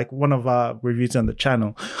of that, like one of our reviews on the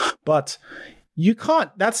channel. But you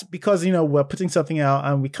can't, that's because, we're putting something out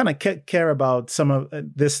and we kind of care about some of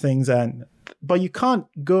these things. But you can't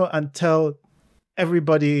go and tell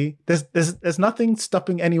everybody, there's nothing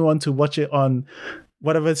stopping anyone to watch it on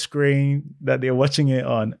whatever screen that they're watching it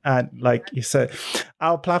on. And like you said,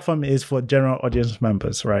 our platform is for general audience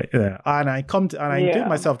members, right? Yeah. And I do it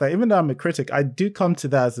myself that even though I'm a critic, I do come to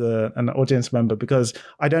that as an audience member because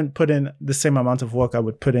I don't put in the same amount of work I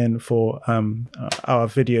would put in for our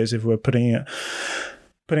videos if we're putting it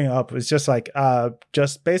up. It's just like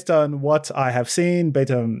just based on what I have seen,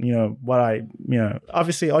 based on what I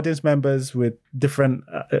obviously audience members with different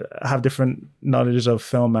have different knowledge of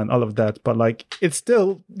film and all of that, but like it's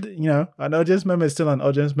still an audience member is still an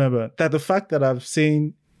audience member. That the fact that I've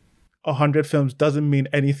seen 100 films doesn't mean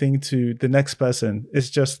anything to the next person. It's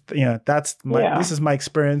just this is my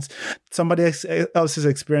experience. Somebody else's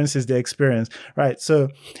experience is their experience, right? So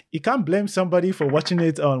you can't blame somebody for watching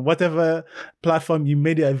it on whatever platform you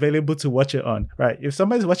made it available to watch it on, right? If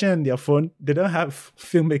somebody's watching it on their phone, they don't have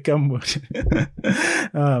filmmaker mode.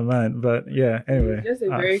 Oh man, but yeah. Anyway, it's just a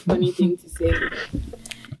very funny thing to say.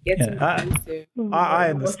 I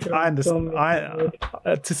understand.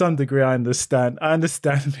 To some degree, I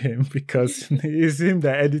understand him because it's him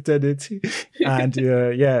that edited it, and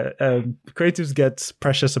creatives get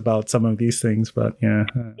precious about some of these things. But we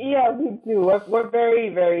do. We're very,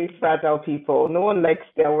 very fragile people. No one likes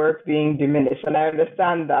their work being diminished, and I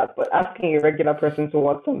understand that. But asking a regular person to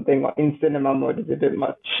watch something in cinema mode is a bit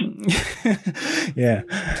much. Yeah.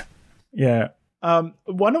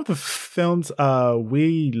 One of the films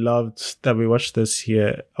we loved that we watched this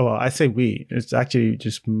year, well, I say we, it's actually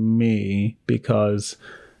just me because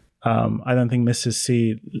I don't think Mrs.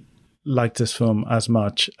 C liked this film as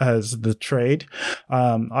much as The Trade.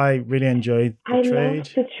 I really enjoyed The Trade.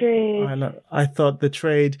 Loved The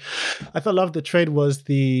Trade. I thought Love the Trade was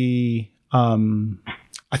the I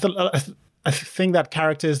think that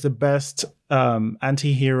character is the best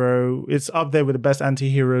anti-hero. It's up there with the best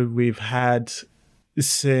anti-hero we've had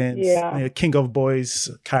since King of Boys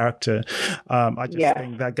character. I just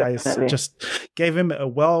think that guy just gave him a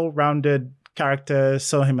well-rounded character,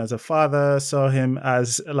 saw him as a father, saw him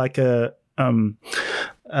as like a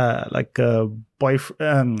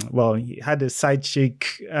boyfriend. Well, he had a side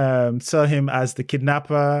chick, saw him as the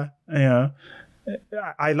kidnapper,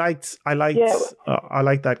 I liked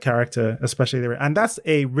that character, especially there, and that's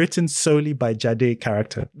a written solely by Jade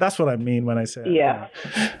character. That's what I mean when I say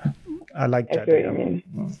I like Jade.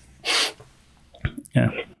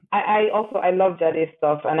 I love Jade's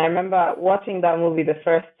stuff, and I remember watching that movie the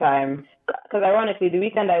first time because ironically, the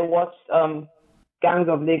weekend I watched Gangs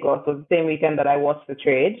of Lagos was the same weekend that I watched The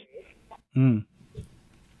Trade. And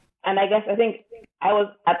I think I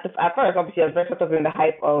was at first, obviously, I was very sort of in the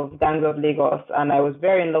hype of Gangs of Lagos, and I was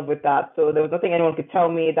very in love with that. So there was nothing anyone could tell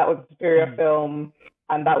me that was a superior film,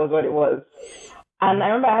 and that was what it was. And I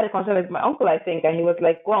remember I had a conversation with my uncle, I think, and he was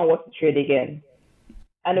like, "Go and watch The Trade again."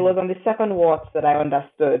 And it was on the second watch that I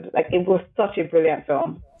understood. Like, it was such a brilliant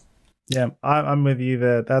film. Yeah, I'm with you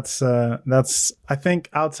there. That's I think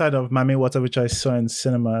outside of Mami Water, which I saw in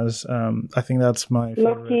cinemas, I think that's my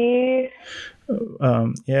favorite. Lucky.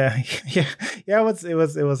 Yeah, yeah, yeah.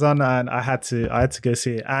 It was on, and I had to go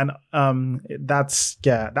see it. And that's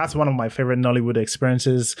one of my favorite Nollywood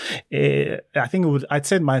experiences. I think I'd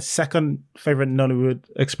say my second favorite Nollywood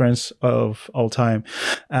experience of all time,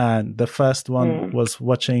 and the first one was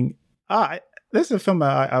watching. This is a film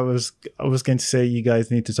I was going to say you guys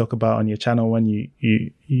need to talk about on your channel when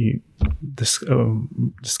you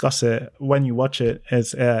discuss it when you watch it.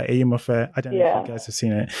 It's Ayuma Fair. I don't know if you guys have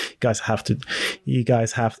seen it. You guys have to.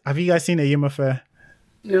 Have you guys seen Ayuma Fair?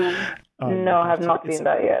 No. No, I have not seen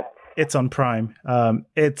that yet. It's on Prime.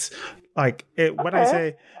 It's like when I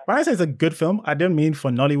say it's a good film, I don't mean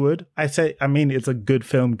for Nollywood. I mean it's a good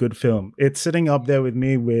film. It's sitting up there with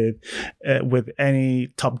me with any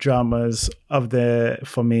top dramas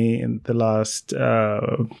for me in the last.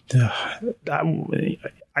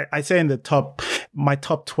 I say in the my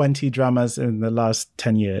top 20 dramas in the last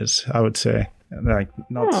 10 years. I would say. Like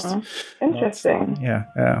interesting. Yeah.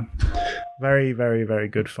 Very, very, very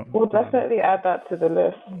good film. We'll definitely add that to the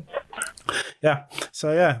list. Yeah.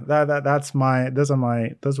 So yeah,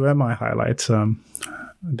 those were my highlights. I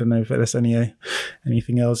don't know if there's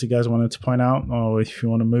anything else you guys wanted to point out, or if you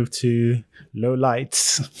want to move to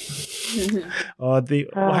Lowlights, or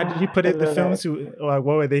how did you put it? The films, what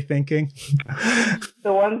were they thinking?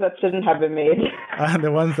 The ones that shouldn't have been made. The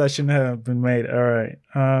ones that shouldn't have been made. All right.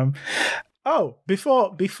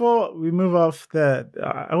 Before we move off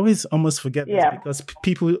I always almost forget this because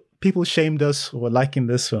people shamed us for liking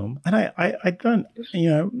this film, and I don't.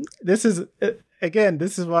 This is again.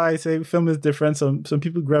 This is why I say film is different. Some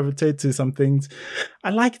people gravitate to some things. I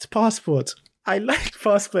liked Passport. I liked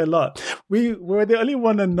Passport a lot. We were the only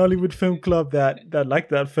one in Nollywood Film Club that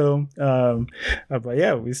liked that film. But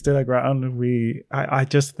yeah, we stood our ground. I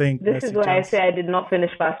just think this is why I say I did not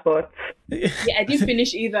finish Passport. Yeah, I didn't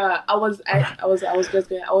finish either. I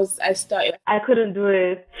started. I couldn't do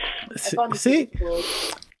it. See,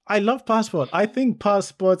 I love Passport. I think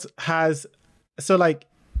Passport has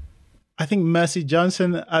I think Mercy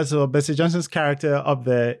Johnson Mercy Johnson's character up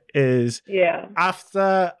there is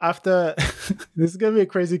after this is gonna be a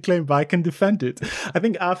crazy claim, but I can defend it. I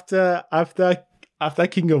think after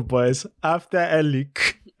King of Boys, after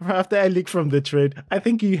Elik from The Trade, I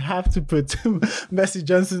think you have to put Mercy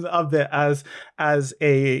Johnson up there as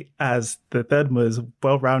the third most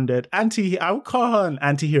well-rounded I would call her an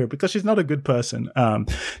anti-hero because she's not a good person.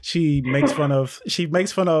 She makes fun of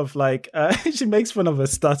a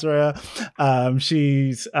stutterer.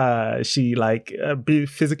 She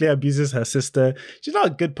physically abuses her sister. She's not a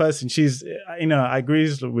good person. She's I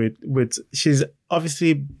agree with she's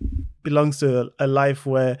obviously belongs to a life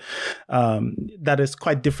where that is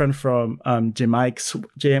quite different from Jim Ike's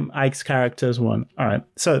character's one. All right,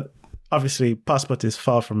 so obviously Passport is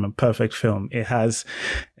far from a perfect film. It has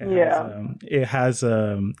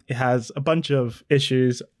a bunch of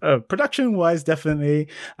issues, production wise definitely,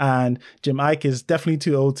 and Jim Ike is definitely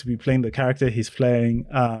too old to be playing the character he's playing.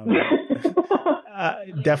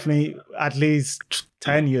 Definitely at least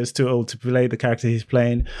 10 years too old to play the character he's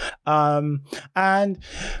playing, and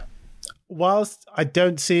whilst I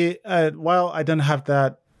don't have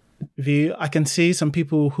that view, I can see some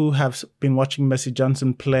people who have been watching Mercy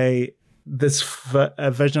Johnson play this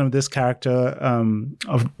version of this character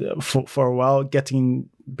for a while,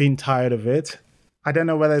 being tired of it. I don't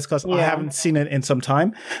know whether it's because I haven't seen it in some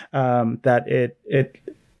time, that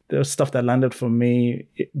there's stuff that landed for me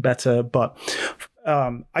better, but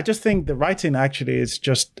I just think the writing actually is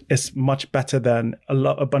much better than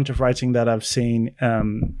a bunch of writing that I've seen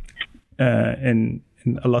in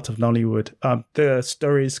a lot of Nollywood. The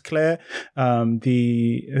story is clear.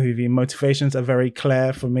 The motivations are very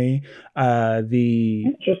clear for me.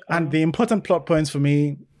 The important plot points for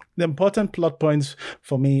me. The important plot points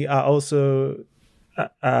for me are also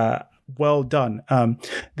well done.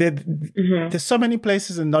 There's so many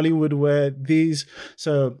places in Nollywood where these.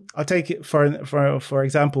 So I'll take it for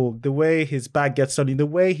example, the way his bag gets stolen, the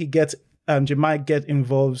way he gets. Jemai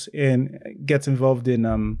gets involved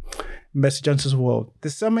in Mercy Johnson's world.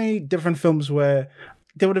 There's so many different films where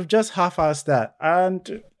they would have just half-assed that,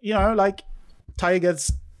 and Ty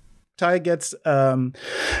gets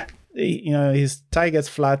his tire gets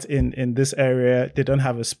flat in this area. They don't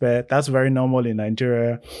have a spare. That's very normal in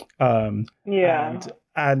Nigeria.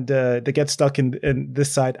 And they get stuck in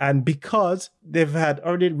this side, and because they've had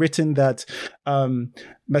already written that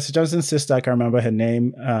Mercy Johnson's sister, I can't remember her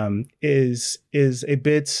name, is a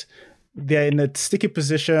bit, they're in a sticky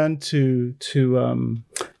position to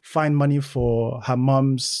find money for her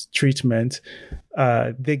mom's treatment.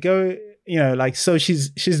 They go like, so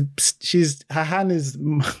she's her hand is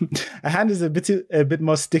a bit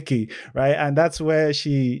more sticky, right? And that's where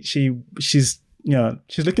she's she's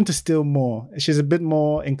looking to steal more. She's a bit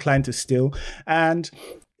more inclined to steal. And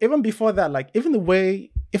even before that, like, even the way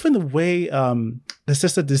the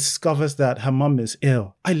sister discovers that her mom is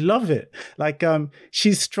ill, I love it. Like,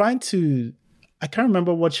 she's trying to, I can't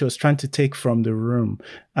remember what she was trying to take from the room.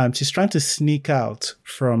 She's trying to sneak out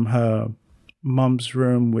from her mom's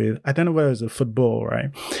room with, I don't know whether it was a football, right?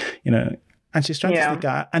 And she's trying to sneak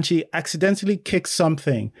out, and she accidentally kicks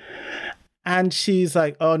something. And she's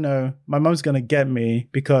like, oh no, my mom's going to get me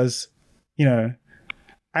because,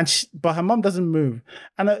 but her mom doesn't move.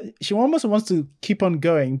 And she almost wants to keep on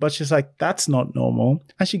going, but she's like, that's not normal.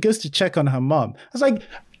 And she goes to check on her mom. I was like,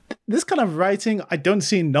 this kind of writing I don't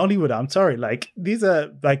see in Nollywood. I'm sorry. Like, these are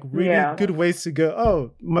like really good ways to go,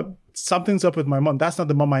 oh, something's up with my mom. That's not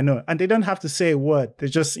the mom I know. And they don't have to say a word. They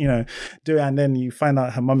just, do it. And then you find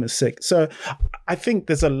out her mom is sick. So I think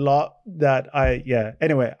there's a lot that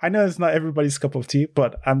anyway, I know it's not everybody's cup of tea,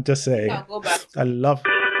 but I'm just saying, I love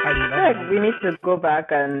we need to go back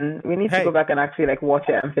and actually like watch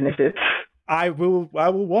it and finish it. I will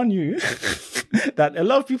warn you that a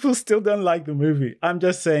lot of people still don't like the movie. I'm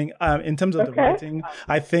just saying, in terms of the writing,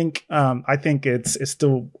 I think it's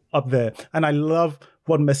still up there. And I love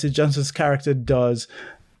what Mercy Johnson's character does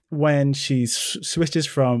when she switches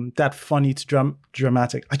from that funny to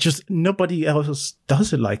dramatic. Nobody else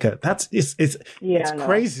does it like her. It's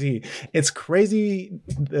crazy. It's crazy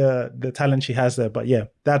the talent she has there. But yeah,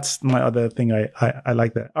 that's my other thing. I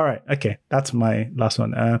like that. All right, okay, that's my last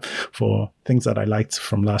one for things that I liked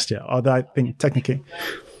from last year. Although I think technically,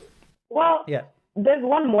 there's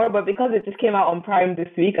one more, but because it just came out on Prime this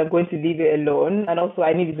week, I'm going to leave it alone. And also,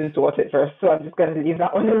 I need to watch it first, so I'm just going to leave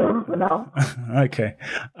that one alone for now. Okay.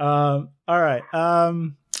 All right.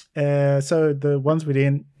 So the ones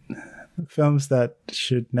within films that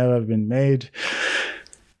should never have been made,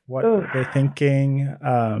 what they're thinking.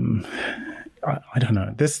 I don't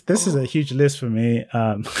know. This is a huge list for me.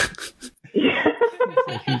 It's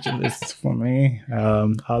a huge list for me.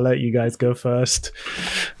 I'll let you guys go first.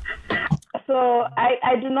 So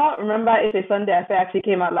I do not remember if A Sunday Affair actually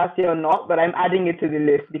came out last year or not, but I'm adding it to the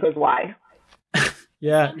list because why?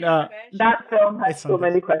 That film has so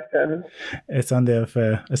many questions. A Sunday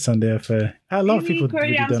Affair. A lot of people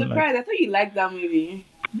really I'm don't surprised. like. I thought you liked that movie.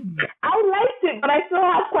 I liked it, but I still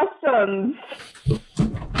have questions.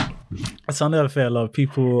 A Sunday Affair. A lot of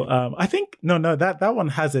people. I think that one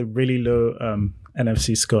has a really low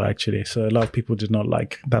NFC score actually. So a lot of people did not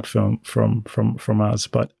like that film from us.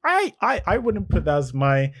 But I wouldn't put that as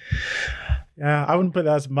my. Yeah, I wouldn't put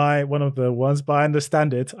that as one of the ones, but I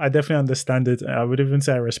understand it. I definitely understand it. I would even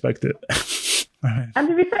say I respect it. And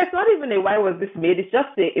to be fair, it's not even a why was this made. It's just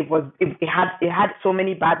it had so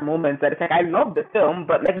many bad moments that it's like I love the film,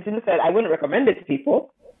 but like Tina said, I wouldn't recommend it to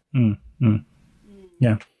people.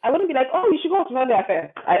 Yeah, I wouldn't be like, oh, you should go to Sunday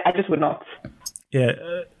Affair. I just would not. Yeah,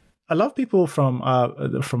 a lot of people from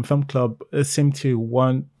Film Club seem to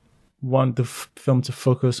want the film to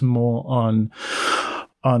focus more on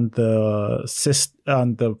the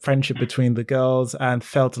friendship between the girls, and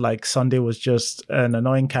felt like Sunday was just an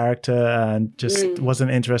annoying character and just wasn't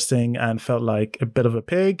interesting, and felt like a bit of a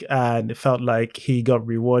pig, and it felt like he got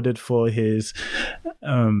rewarded for his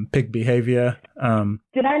pig behavior.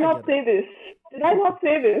 Did I not say this?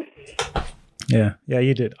 Yeah,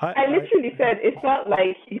 you did. I literally said it felt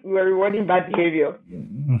like we were rewarding bad behavior.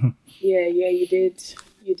 Mm-hmm. Yeah, you did.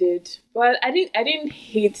 You did. But I didn't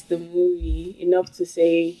hate the movie enough to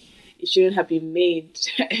say it shouldn't have been made.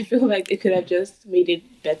 I feel like they could have just made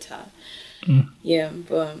it better. Yeah,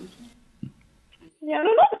 but no,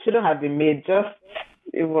 it shouldn't have been made. Just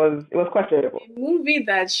it was questionable. A movie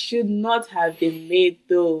that should not have been made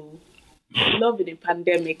though. Love in a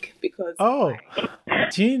Pandemic, because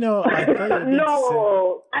do you know? I thought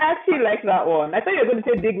no, I actually like that one. I thought you were going to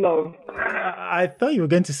say Big Love. I thought you were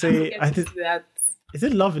going to say that. Is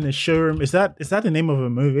it Love in a Showroom? Is that the name of a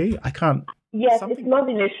movie? I can't. Yes, it's Love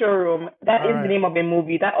in a Showroom. That is the name of a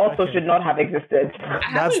movie that also should not have existed.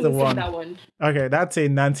 That's the one. That one. Okay, that's a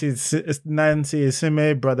Nancy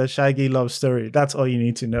Isime Brother Shaggy love story. That's all you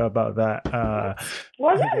need to know about that.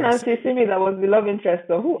 Was it Nancy Isime that was the love interest?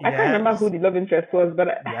 Or who? Yes. I can't remember who the love interest was, but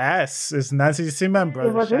yes, it's Nancy Isime and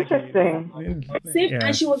Brother Shaggy. It was Shaggy. Interesting.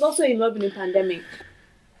 And she was also in Love in a Pandemic.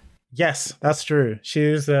 Yes, that's true.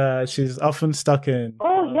 She's often stuck in.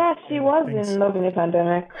 Oh yes, she was in Love in a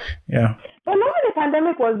Pandemic. Yeah. But Love in a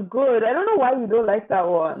Pandemic was good. I don't know why you don't like that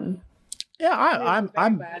one. Yeah,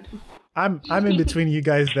 I'm in between you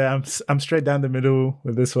guys there. I'm straight down the middle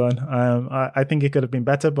with this one. I think it could have been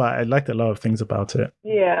better, but I liked a lot of things about it.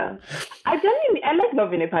 Yeah, I like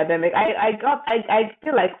Love in a Pandemic. I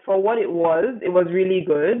feel like for what it was really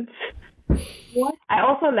good. What? I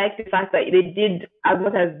also like the fact that they did as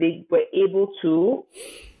much as they were able to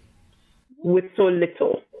with so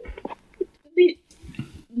little.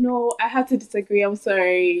 No, I have to disagree. I'm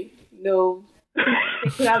sorry. No, they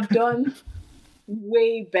could have done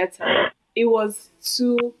way better. It was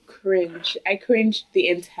too cringe. I cringed the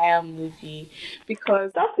entire movie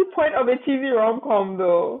because That's the point of a TV rom-com,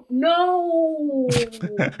 though. no,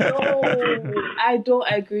 I don't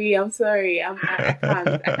agree. I'm sorry. I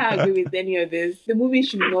can't agree with any of this. The movie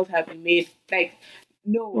should not have been made. Like,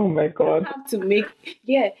 no. Oh my God. You have to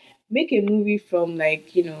make a movie from, like,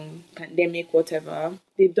 pandemic, whatever.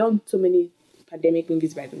 They've done so many pandemic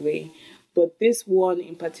movies, by the way, but this one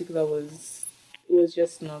in particular was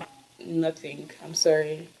just nothing. I'm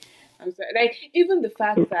sorry. Like, even the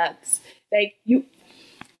fact that, like, it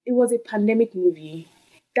was a pandemic movie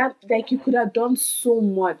that, like, you could have done so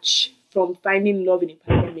much from finding love in a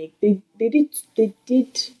pandemic. They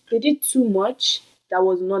did too much that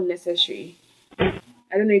was not necessary.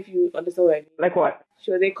 I don't know if you understand what I mean. Like what?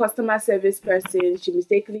 She was a customer service person. She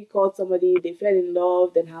mistakenly called somebody. They fell in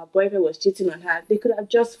love. Then her boyfriend was cheating on her. They could have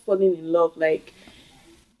just fallen in love. Like,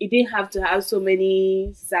 it didn't have to have so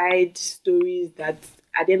many side stories that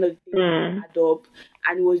at the end of the day add up.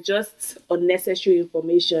 And it was just unnecessary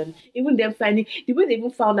information. Even them finding, the way they even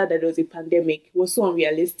found out that there was a pandemic was so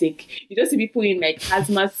unrealistic. You just see people in, like,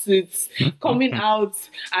 hazmat suits coming out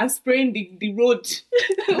and spraying the road.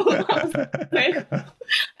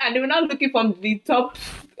 And they were not looking from the top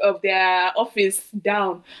of their office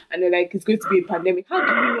down, and they're like, it's going to be a pandemic. How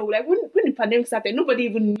do you know? Like, when the pandemic started, nobody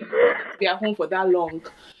even knew to be at home for that long.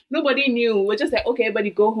 Nobody knew. We're just like, okay, everybody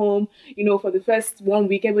go home. For the first 1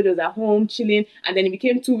 week, everybody was at home chilling, and then it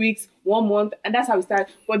became 2 weeks, 1 month, and that's how we started.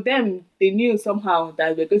 For them, they knew somehow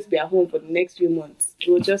that we're going to be at home for the next few months. It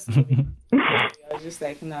was just, I was just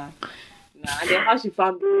like, nah. And then how she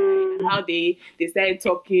found the guy, how they started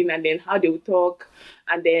talking, and then how they would talk,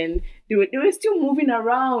 and then they were still moving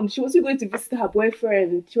around. She was still going to visit her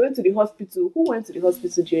boyfriend. She went to the hospital. Who went to the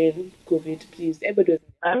hospital during COVID? Please, everybody was.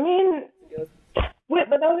 I mean, wait,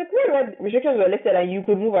 but there was a period where restrictions were lifted and you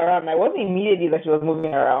could move around. It wasn't immediately that she was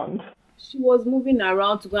moving around. She was moving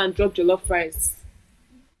around to go and drop jollof rice.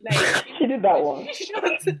 Like, she did that one.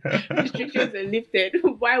 Restrictions were lifted.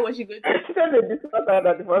 Why was she going to? She said they discussed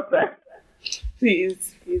that the first time.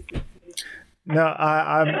 Please. No,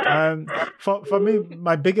 I'm for me,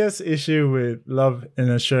 my biggest issue with Love in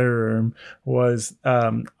a Showroom was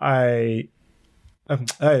Love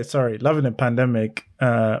in a Pandemic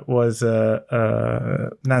was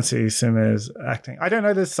Nancy Simmer's acting. I don't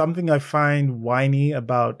know, there's something I find whiny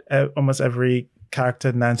about almost every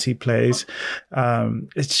character Nancy plays.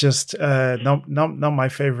 It's just not my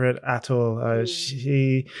favorite at all.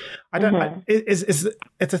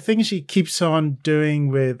 It's a thing she keeps on doing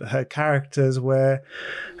with her characters, where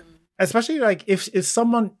especially like if she's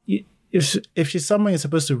someone you're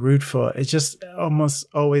supposed to root for, it just almost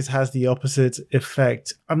always has the opposite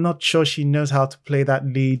effect. I'm not sure she knows how to play that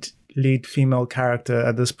lead female character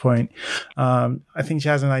at this point. I think she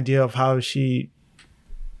has an idea of how she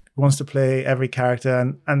wants to play every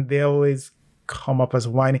character, and they always come up as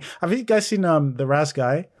whiny. Have you guys seen The Raz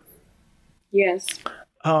Guy? Yes.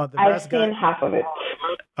 Oh, I've seen half of it.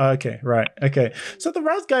 Okay, right. Okay. So The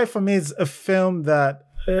Raz Guy for me is a film that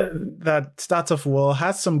starts off well,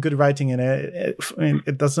 has some good writing in it.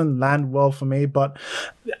 It doesn't land well for me, but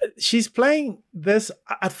she's playing this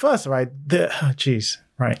at first, right?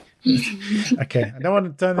 Right. Okay, I don't want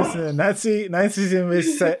to turn this into a Nancy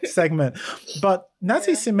Simmer's segment, but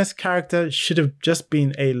Nancy Simmer's character should have just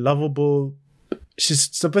been a lovable.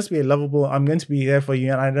 She's supposed to be a lovable. I'm going to be there for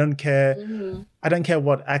you, and I don't care. Mm-hmm. I don't care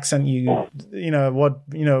what accent what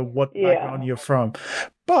background you're from.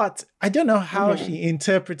 But I don't know how she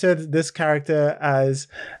interpreted this character as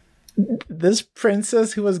this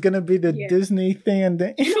princess who was going to be the Disney thing, and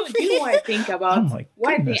then do you know what I think about? Oh my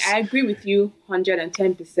goodness. I agree with you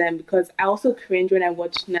 110%, because I also cringe when I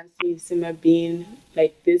watch Nancy Zimmer being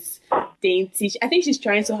like this dainty. I think she's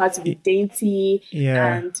trying so hard to be dainty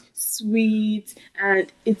and sweet, and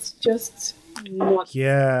it's just not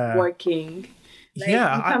working. Like, you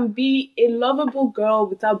can be a lovable girl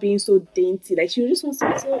without being so dainty. Like, she just wants to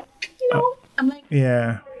be so, I'm like,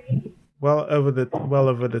 well over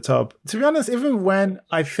the top. To be honest, even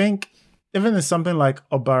in something like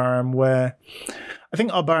Obaram, where I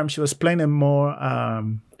think Obaram, she was playing a more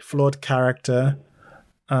flawed character.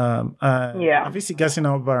 Obviously guessing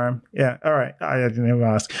Abaram. Yeah, all right. I didn't even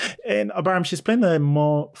ask. In Abaram, she's playing a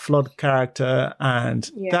more flawed character, and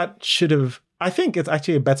that should have. I think it's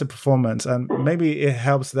actually a better performance, and maybe it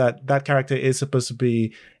helps that that character is supposed to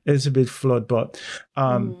be a bit flawed. But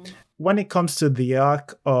when it comes to the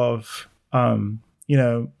arc of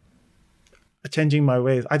changing my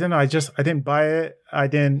ways, I don't know. I didn't buy it. I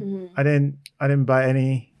didn't buy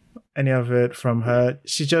any of it from her.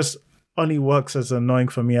 She just only works as annoying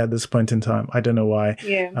for me at this point in time. I don't know why.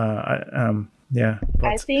 But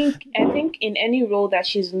I think in any role that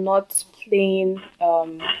she's not playing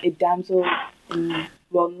a damsel in,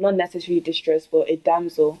 well, not necessarily distress, but a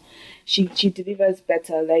damsel, she delivers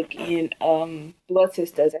better. Like in Blood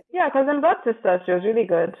Sisters. Yeah, because in Blood Sisters she was really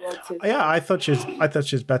good. Yeah, I thought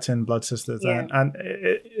she's better in Blood Sisters, and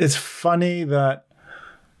it's funny that.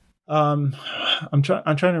 I'm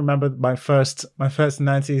trying to remember my first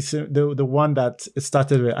Nancy, the one that it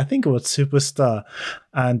started with. I think it was Superstar,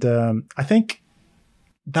 and I think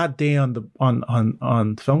that day on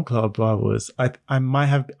Film Club, I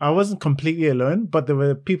wasn't completely alone, but there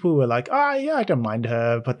were people who were like, oh yeah, I don't mind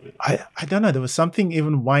her, but I don't know, there was something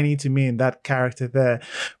even whiny to me in that character there,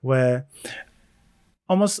 where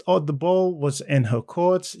almost all the ball was in her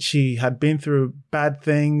court. She had been through bad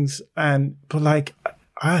things, but like.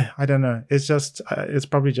 I don't know. It's just, it's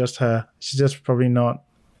probably just her. She's just probably not.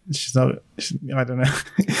 I don't know.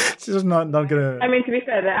 She's just not gonna. I mean, to be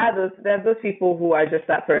fair, there are those people who are just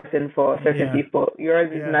that person for certain people.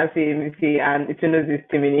 Yours is Nancy MVP, and Itunu's is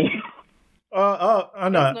Timini. Oh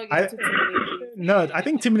no! I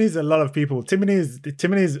think Timini is a lot of people. Timini is.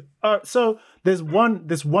 So there's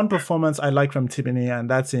one performance I like from Timini, and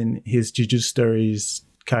that's in his Juju Stories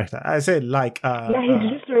character. I say like his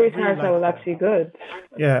Juju Stories character was actually good.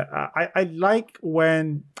 Yeah, I like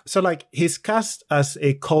when he's cast as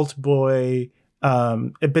a cult boy,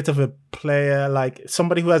 a bit of a player, like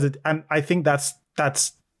somebody who has it, and I think that's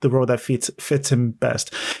the role that fits him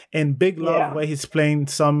best. In Big Love, where he's playing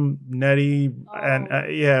some nerdy and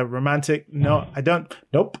romantic. No, I don't.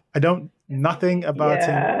 Nope, I don't. Nothing about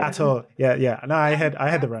him at all. Yeah. No, I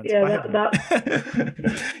had the rant. Yeah,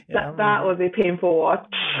 that was a painful watch.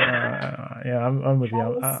 I'm with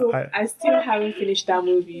you. I still haven't finished that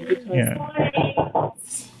movie because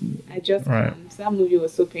I just that movie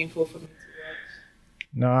was so painful for me to watch.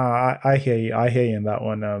 No, I hear you. I hear you in that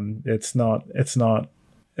one. It's not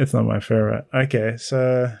my favorite. Okay,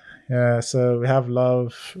 so we have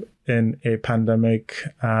love in a pandemic,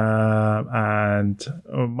 and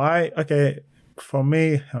for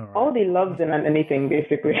me, all the loves in anything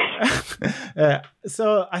basically.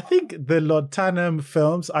 So I think the Lord Tannum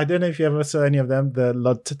films, I don't know if you ever saw any of them, the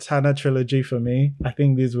Lord Tanner trilogy, for me, I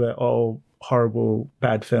think these were all horrible,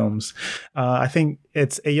 bad films. I think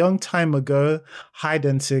it's A Young Time Ago, Hide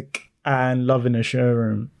and Seek, and Love in a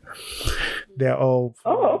Showroom. They're all...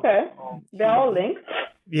 Oh, okay. They're all linked?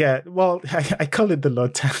 Yeah, well, I call it the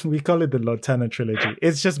Lord Tanner. We call it the Lord Tanner trilogy.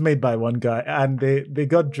 It's just made by one guy, and they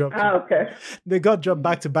got dropped. Okay. They got dropped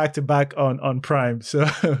back to back on Prime. So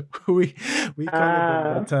we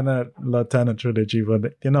call it the Lord Tanner trilogy,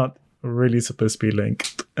 but they're not really supposed to be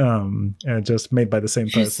linked. Just made by the same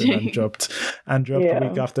person and dropped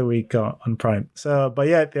week after week on Prime. So, but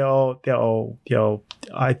yeah, they're all.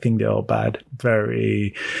 I think they're all bad.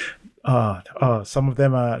 Very. Some of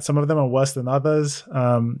them are worse than others.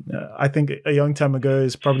 I think A Young Time Ago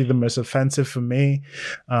is probably the most offensive for me,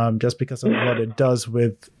 just because of what it does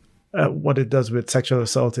with sexual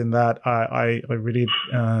assault in that. I really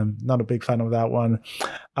not a big fan of that one.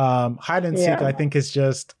 Hide and Seek, I think is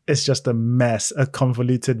just a mess, a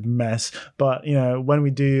convoluted mess. But when we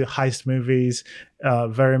do heist movies,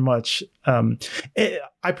 very much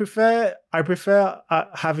I prefer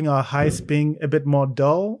having our heist being a bit more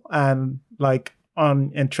dull and like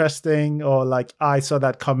uninteresting, or like I saw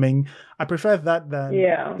that coming. I prefer that than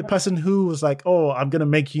the person who was like, oh, I'm gonna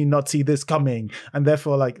make you not see this coming, and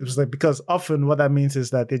therefore like it was like, because often what that means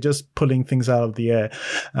is that they're just pulling things out of the air,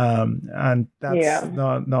 and that's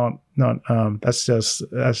not that's just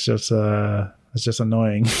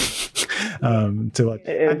annoying to watch.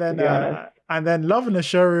 And then Love in a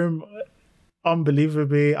Showroom,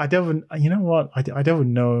 unbelievably, I don't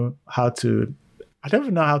even know how to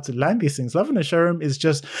land these things. Love in a Showroom is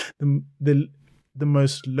just the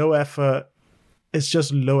most low effort. It's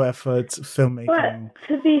just low effort filmmaking. But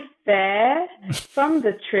to be fair, from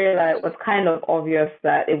the trailer, it was kind of obvious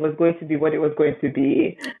that it was going to be what it was going to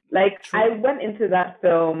be. Like, I went into that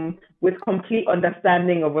film with complete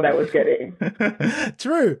understanding of what I was getting.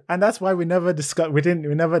 True, and that's why we never discussed. We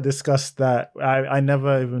never discussed that. I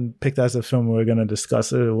never even picked as a film we were going to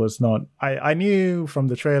discuss. It was not. I knew from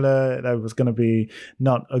the trailer that it was going to be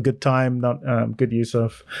not a good time, not good use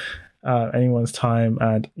of anyone's time.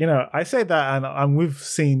 And I say that, and we've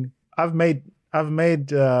seen. I've made,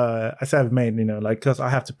 I say I've made, like, because I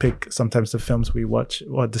have to pick sometimes the films we watch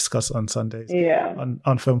or discuss on Sundays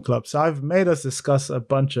on Film Club. So I've made us discuss a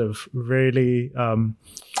bunch of really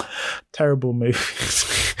terrible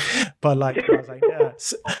movies. But like, I was like, yeah.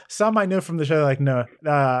 Some I know from the show, like, no,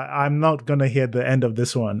 I'm not going to hear the end of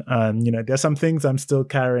this one. There's some things I'm still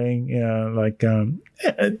carrying, like,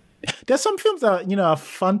 there's some films that are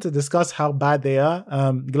fun to discuss how bad they are.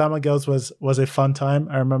 Glamour Girls was a fun time.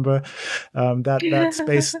 I remember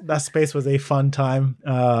that space was a fun time.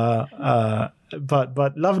 But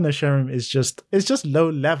Love in the Showroom is just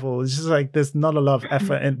low level. It's just like there's not a lot of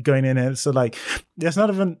effort going in it. So like there's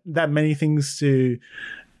not even that many things to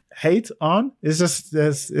hate on. It's just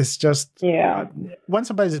when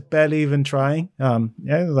somebody's barely even trying,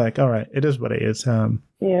 it's like, all right, it is what it is.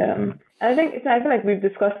 I feel like we've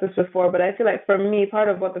discussed this before, but I feel like for me, part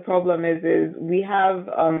of what the problem is we have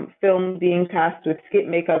films being cast with skit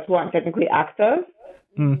makers who aren't technically actors.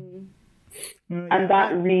 And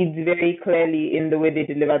that reads very clearly in the way they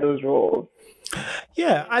deliver those roles.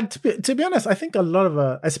 Yeah, and to be honest, I think a lot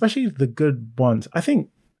of, especially the good ones, I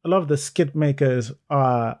think a lot of the skit makers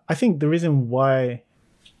are, I think the reason why,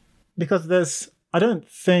 because I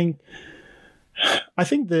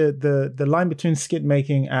think the line between skit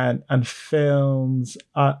making and films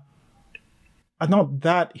are not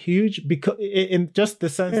that huge, because in just the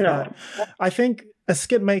sense that I think a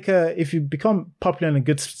skit maker, if you become popular and a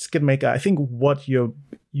good skit maker, I think what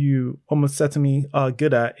you almost certainly are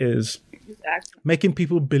good at is making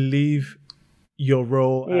people believe your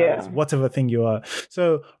role as whatever thing you are.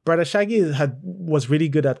 So Brother Shaggy was really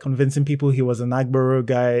good at convincing people he was an Agboro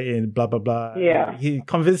guy in blah blah blah. Yeah, he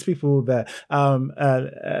convinced people that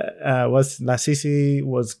was Lasisi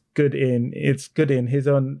was good in his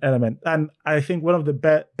own element. And I think one of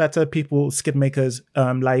the better people, skit makers,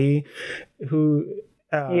 Lai, who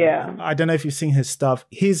I don't know if you've seen his stuff.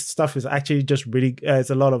 His stuff is actually just really, it's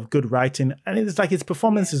a lot of good writing, and it's like his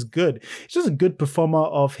performance is good. He's just a good performer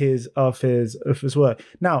of his work.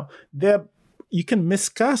 Now, you can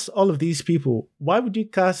miscast all of these people. Why would you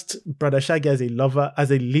cast Brother Shaggy as a lover,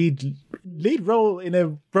 as a lead role in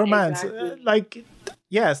a romance? Exactly.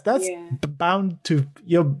 Yes, that's bound to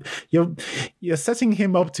you're setting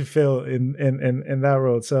him up to fail in that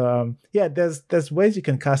role. So there's ways you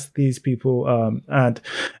can cast these people, and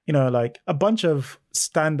like a bunch of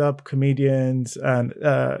stand-up comedians, and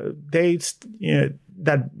that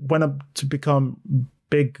went up to become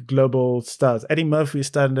big global stars. Eddie Murphy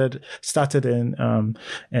started in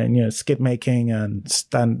skit making and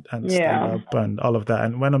stand up and all of that,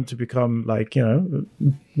 and went on to become like the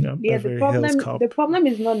problem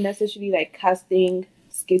is not necessarily like casting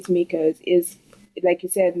skit makers, is like you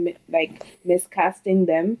said, like miscasting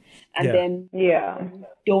them, and then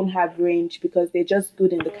don't have range because they're just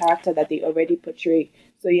good in the character that they already portray.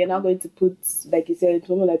 So you're not going to put, like you said,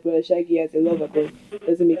 someone like Brother Shaggy as a lover, but it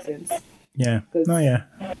doesn't make sense. Well,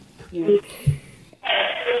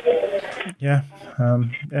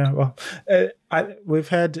 we've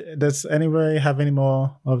had. Does anybody have any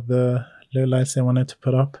more of the lowlights they wanted to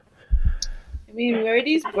put up? I mean, we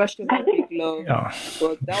already brushed over Big Love,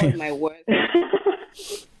 but that was my worst.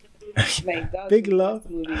 Like that was Big Love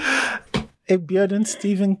movie. A Bearden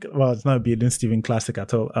Steven, well, it's not a Bearden Steven classic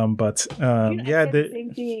at all. But I said the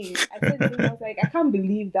same thing. I was like, I can't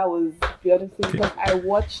believe that was Bearden Steven, because I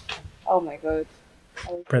watched. Oh my god.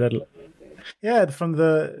 Breaded. Yeah, from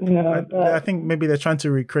I think maybe they're trying to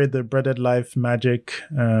recreate the Breaded Life magic,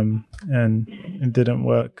 and it didn't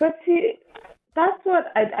work. But see, that's what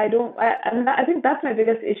I think that's my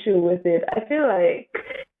biggest issue with it. I feel like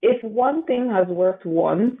if one thing has worked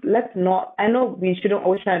once, let's not. I know we shouldn't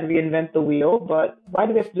always try and reinvent the wheel, but why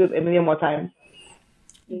do we have to do it a million more times?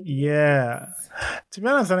 Yeah, to be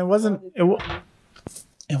honest, and it wasn't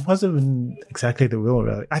even exactly the wheel,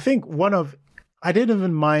 really. I think I didn't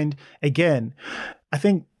even mind, again, I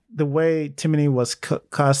think the way Timony was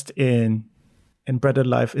cast in Breaded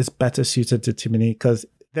Life is better suited to Timony, because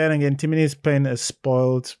then again, Timony is playing a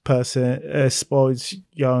spoiled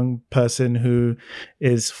young person who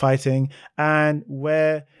is fighting, and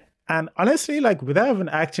And honestly, like without even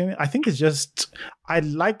acting, I think it's just I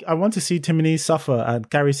want to see Timony suffer and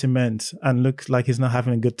carry cement and look like he's not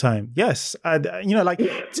having a good time. Yes, like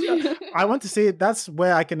I want to see that's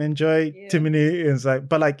where I can enjoy Timony. Is like,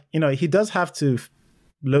 but like he does have to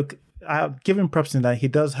look. I'll give him props in that he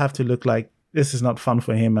does have to look like this is not fun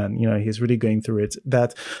for him, and he's really going through it.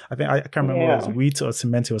 That I think I can't remember if it was wheat or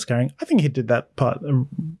cement he was carrying. I think he did that part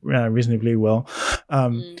reasonably well.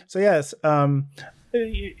 So yes,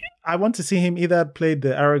 I want to see him either play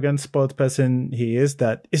the arrogant, spoiled person he is.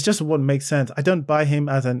 That it's just what makes sense. I don't buy him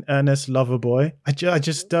as an earnest lover boy. I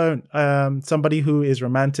just don't. Somebody who is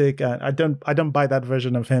romantic, and I don't buy that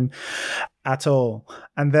version of him at all.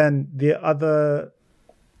 And then the other,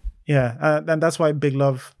 and that's why Big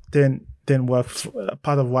Love didn't work.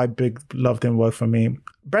 Part of why Big Love didn't work for me.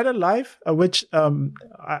 Bread and Life, which I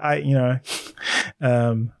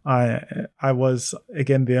was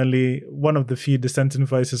again the only one of the few dissenting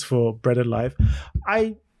voices for Bread and Life.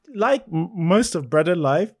 I like most of Bread and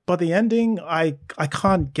Life, but the ending I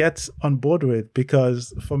can't get on board with,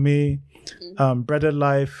 because for me, Bread and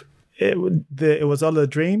Life it was all a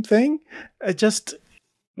dream thing. It just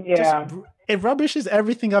it rubbishes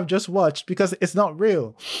everything I've just watched because it's not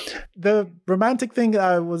real. The romantic thing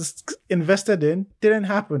I was invested in didn't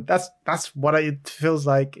happen. That's what it feels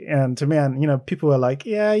like. And to me, and people are like,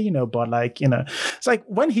 but like, it's like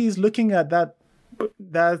when he's looking at that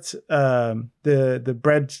the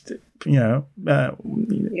bread,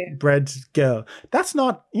 bread girl. That's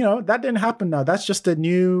not, that didn't happen now. That's just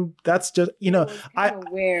weird.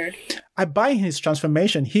 I buy his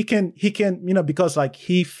transformation. He can, because like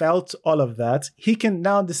he felt all of that. He can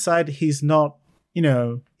now decide he's not, he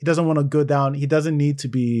doesn't want to go down. He doesn't need to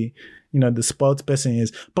be, the spoiled person he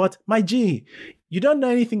is. But my G, you don't know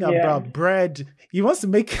anything about bread. He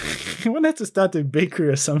wanted to start a bakery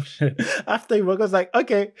or some shit. After he was like,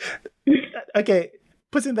 okay,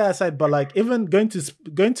 putting that aside, but like even going to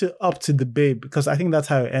up to the babe, because I think that's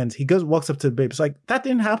how it ends. He walks up to the babe. It's like, that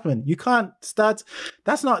didn't happen. You can't start.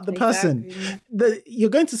 That's not the person. You're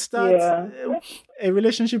going to start a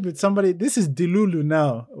relationship with somebody. This is Delulu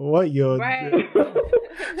now. What you're. Right.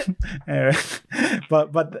 Anyway,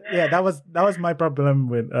 but yeah, that was my problem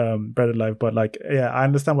with Bread and Life. But like, I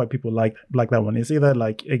understand why people like that one. It's either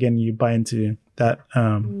like, again, you buy into that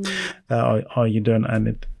or you don't,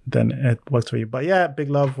 and then it works for you. But yeah, Big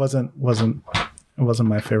Love wasn't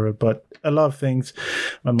my favorite, but a lot of things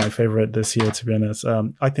were my favorite this year, to be honest.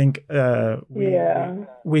 I think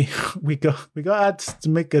we got asked to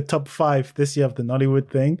make a top 5 this year of the Nollywood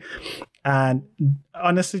thing, and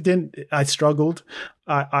honestly I struggled.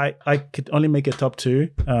 I could only make a top 2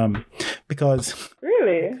 because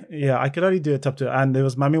I could only do a top 2, and there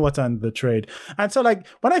was Mami Wata and The Trade. And so like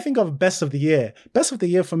when I think of best of the year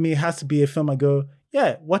for me has to be a film I go,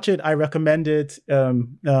 watch it. I recommend it.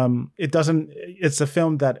 It's a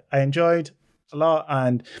film that I enjoyed a lot,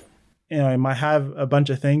 and it might have a bunch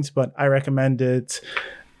of things, but I recommend it.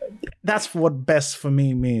 That's what best for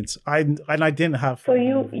me means. I didn't have. So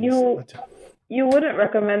you wouldn't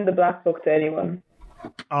recommend The Black Book to anyone?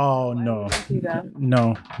 Oh no.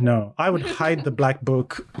 I would hide the black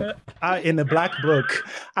book in the black book.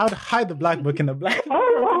 I would hide the black book in the black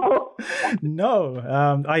book.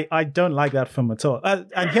 No, I don't like that film at all.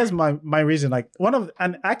 And here's my reason. Like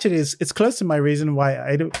actually it's close to my reason why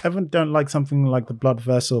I don't like something like The Blood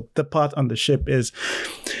Vessel. The part on the ship is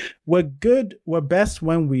we're best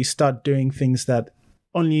when we start doing things that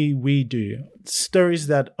only we do, stories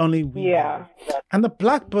that only we have. And The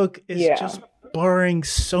Black Book is just borrowing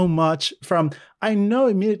so much from, I know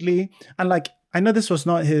immediately, and like I know this was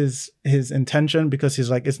not his intention, because he's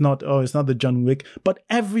like, it's not the John Wick, but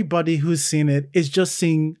everybody who's seen it is just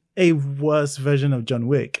seeing a worse version of John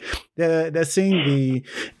Wick. They're seeing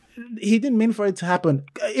he didn't mean for it to happen.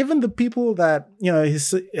 Even the people that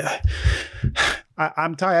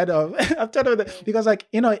I'm tired of it, because like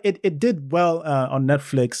it did well on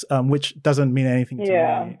Netflix, which doesn't mean anything to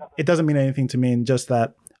me. It doesn't mean anything to me in just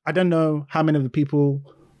that I don't know how many of the people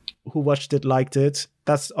who watched it liked it.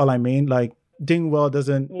 That's all I mean. Like, doing well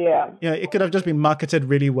doesn't. It could have just been marketed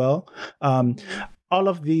really well. All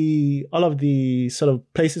of the sort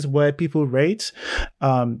of places where people rate,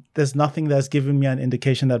 there's nothing that's given me an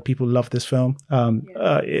indication that people love this film.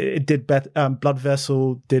 It did better. Blood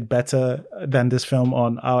Vessel did better than this film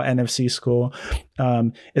on our NFC score.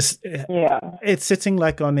 It's sitting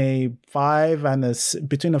like on a 5 and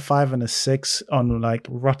between a 5 and a 6 on like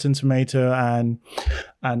Rotten Tomato and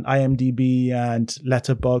IMDb and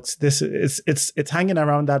Letterboxd. It's hanging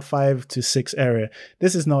around that 5 to 6 area.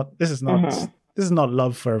 This is not this is not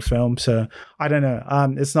love for a film. So I don't know.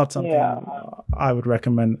 It's not something I would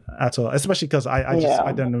recommend at all, especially because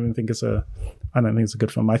I don't even think it's a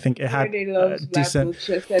good film. I think it had decent.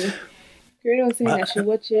 Karen was saying I should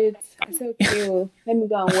watch it. I said, okay, well, let me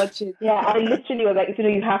go and watch it. Yeah, I literally was like,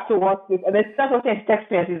 you have to watch this. And then that's what she texted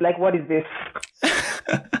me and she's like, what is this?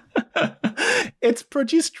 It's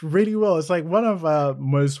produced really well. It's like one of our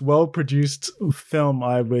most well-produced film,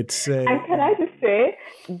 I would say. And can I just say,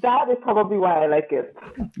 that is probably why I like it.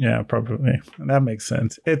 Yeah, probably. That makes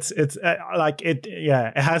sense. It's like it.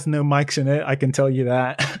 Yeah, it has no mics in it. I can tell you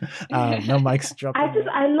that. No mics dropping.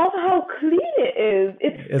 I love how clean it is.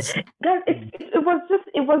 It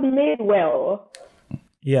was made well.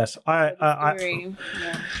 Yes, even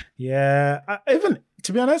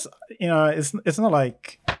to be honest, it's not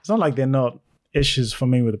like they're not issues for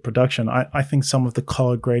me with the production. I think some of the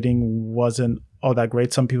color grading wasn't all that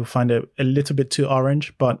great. Some people find it a little bit too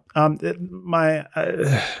orange, but the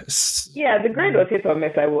grade was hit or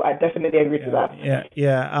miss. I definitely agree to that.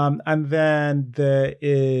 And then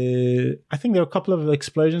I think there were a couple of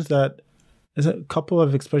explosions I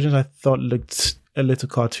thought looked a little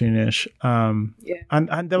cartoonish.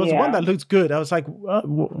 And there was one that looked good. I was like,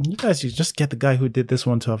 well, you guys, you just get the guy who did this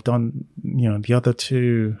one to have done, the other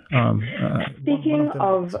two. Speaking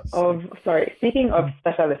of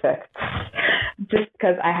special effects, just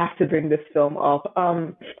because I have to bring this film up.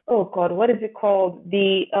 Oh God, what is it called?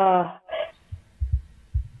 It's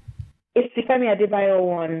the Femi Adebayo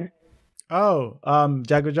one. Oh,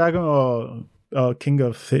 Jago Jago or King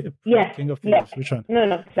of Thieves? Yes. King of Thieves. Yes. Which one?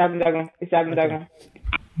 No. It's Jago.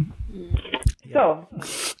 So,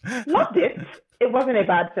 loved it. It wasn't a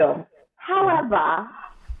bad film. However,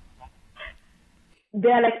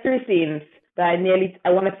 there are like 3 scenes that I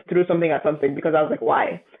wanted to throw something at something because I was like,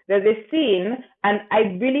 why? There's a scene, and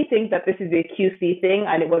I really think that this is a QC thing,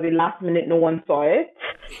 and it was a last minute, no one saw it.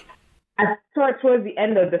 And towards the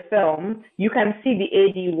end of the film, you can see the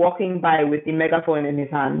AD walking by with the megaphone in his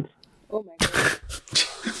hand. Oh my God.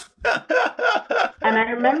 And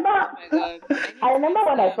I remember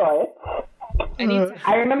when I saw it.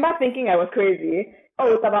 I remember thinking I was crazy.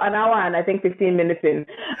 Oh, it's about an hour and I think 15 minutes in.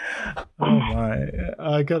 Oh my!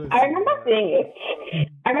 I remember seeing it.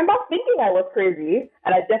 I remember thinking I was crazy,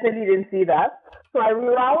 and I definitely didn't see that. So I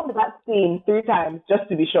rewound that scene 3 times just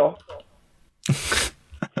to be sure.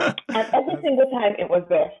 And every single time it was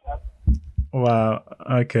there. Wow.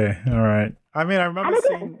 Okay. All right. I mean, I remember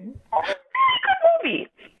seeing. Good movie,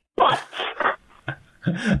 but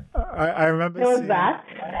I remember. There was seeing... that.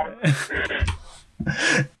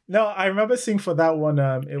 No, I remember seeing for that one.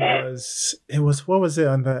 It was what was it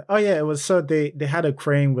on the? Oh yeah, it was. So they had a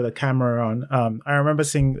crane with a camera on. I remember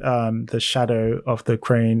seeing the shadow of the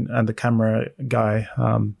crane and the camera guy.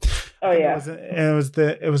 Oh yeah,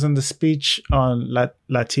 it was in the speech on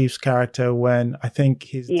Latif's character when I think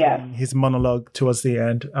he's doing his monologue towards the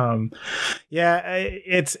end.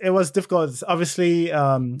 It was difficult. It's obviously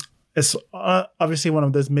it's obviously one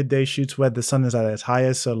of those midday shoots where the sun is at its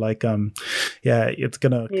highest, so like it's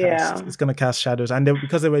gonna cast shadows, and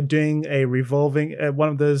because they were doing a revolving one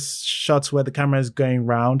of those shots where the camera is going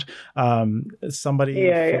round, somebody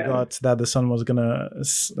forgot that the sun was gonna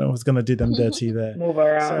do them dirty there, move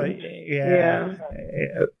around.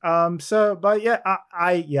 So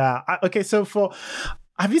okay, so for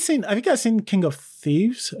have you guys seen King of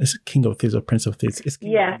Thieves? Is it King of Thieves or Prince of Thieves?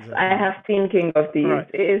 Yes, I have seen King of Thieves. Right.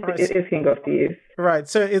 It is King of Thieves. Right.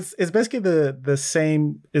 So it's basically the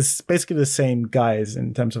same. It's basically the same guys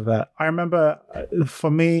in terms of that. I remember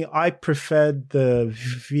for me, I preferred the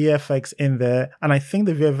VFX in there, and I think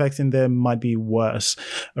the VFX in there might be worse.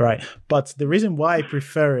 Right. But the reason why I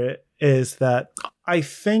prefer it is that I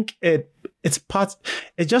think it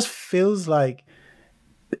just feels like.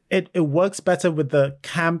 It works better with the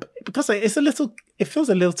camp because it feels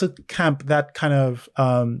a little camp, that kind of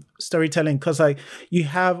storytelling, because like you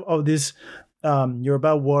have all these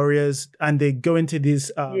Yoruba warriors and they go into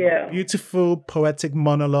these beautiful poetic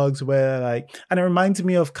monologues where and it reminds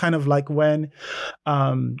me of kind of like when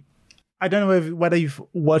I don't know whether you've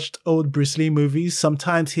watched old Bruce Lee movies.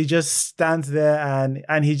 Sometimes he just stands there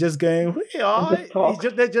and he's just going, he's not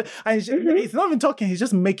even talking. He's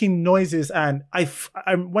just making noises. And I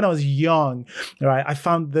when I was young, right, I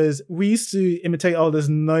found we used to imitate all those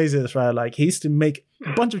noises, right? Like he used to make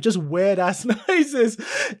a bunch of just weird ass noises,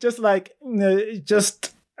 just like,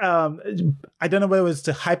 I don't know whether it was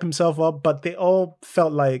to hype himself up, but they all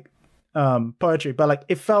felt like poetry, but like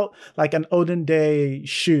it felt like an olden day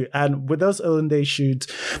shoot, and with those olden day shoots,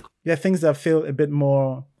 there are things that feel a bit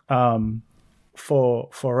more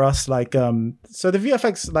for us, like so the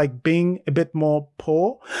VFX, like being a bit more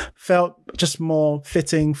poor, felt just more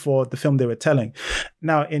fitting for the film they were telling.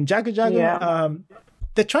 Now in Jagged Dragon,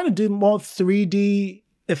 they're trying to do more 3D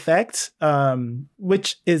effects,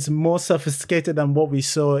 which is more sophisticated than what we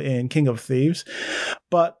saw in King of Thieves,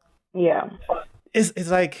 but it's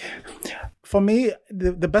like, for me,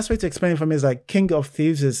 the best way to explain it for me is like King of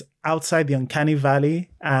Thieves is outside the uncanny valley,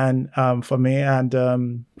 and for me, and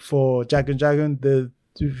for Jagged Dragon, the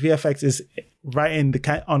VFX is right in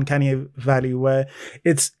the uncanny valley, where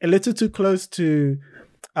it's a little too close to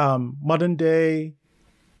modern day.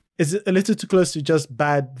 It's a little too close to just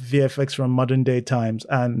bad VFX from modern day times,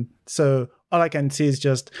 and so all I can see is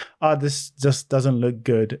just, this just doesn't look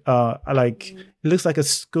good. Like it looks like a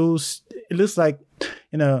school. It looks like,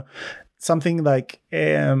 you know, something like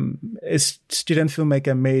a student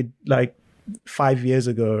filmmaker made like 5 years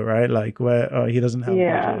ago, right? Like where he doesn't have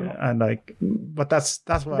budget, and like, but that's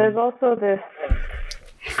why there's also this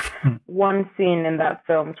one scene in that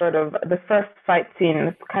film, sort of the first fight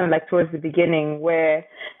scene, kind of like towards the beginning, where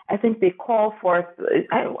I think they call forth,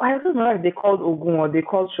 I don't know if they called Ogun or they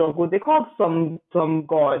called Shogun, they called some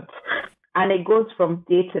god, and it goes from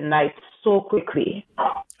day to night so quickly.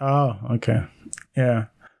 Oh, okay, yeah.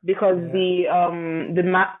 Because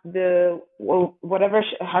whatever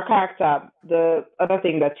her character, the other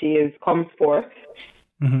thing that she is, comes forth.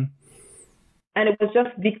 Mm-hmm. And it was just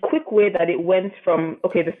the quick way that it went from,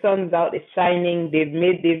 okay, the sun's out, it's shining, they've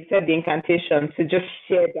said the incantation, to just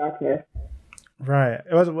sheer darkness. Right.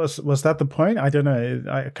 Was that the point? I don't know.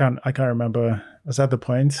 I can't remember. Was that the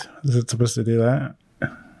point? Was it supposed to do that?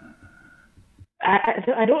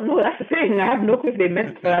 I don't know. That's the thing. I have no clue if they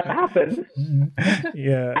meant for that to happen.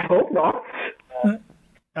 Yeah. I hope not.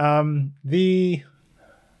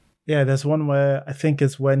 There's one where I think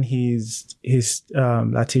it's when his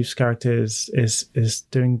Latif's character is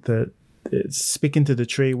doing speaking to the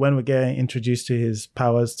tree, when we're getting introduced to his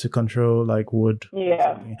powers to control like wood.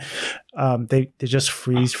 Yeah. They just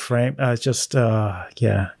freeze frame. It's just like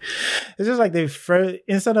they throw,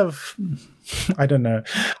 instead of, I don't know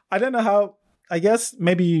how. I guess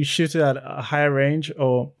maybe you shoot it at a higher range,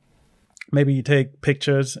 or maybe you take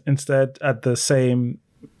pictures instead at the same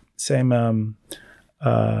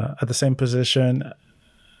position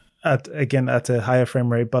at a higher frame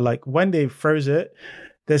rate. But like when they froze it,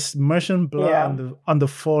 there's motion blur on the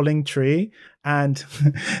falling tree, and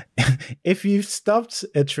if you stopped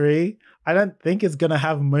a tree, I don't think it's gonna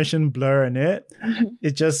have motion blur in it.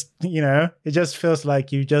 It just, it just feels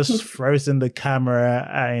like you just frozen the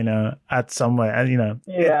camera, at somewhere, and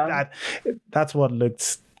that's what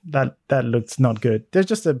looks that looks not good. There's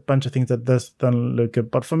just a bunch of things that don't look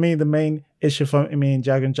good. But for me, the main issue for me in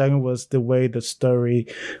Jagged Dragon was the way the story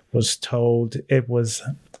was told. It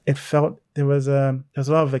felt there was a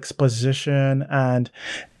lot of exposition, and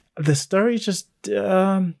the story just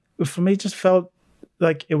for me just felt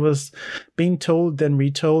like it was being told, then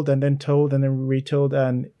retold, and then told, and then retold,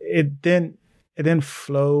 and it didn't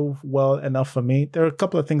flow well enough for me. There are a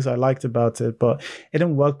couple of things I liked about it, but it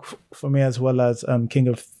didn't work for me as well as King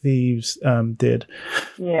of Thieves did.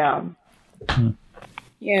 Yeah.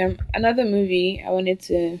 Yeah. Another movie I wanted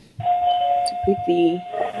to quickly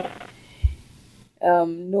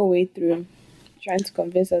No Way Through, trying to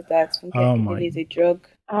convince us that funke is a drug.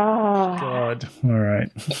 Oh God! All right,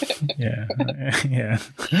 yeah.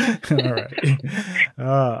 All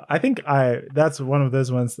right. I think that's one of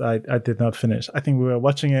those ones that I did not finish. I think we were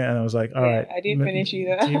watching it, and I was like, all right. I didn't finish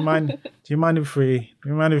either. Do you mind if we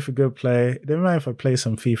go play? Do you mind if I play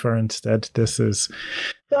some FIFA instead? So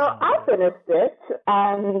I finished it,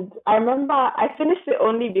 and I remember I finished it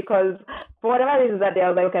only because for whatever reason that day I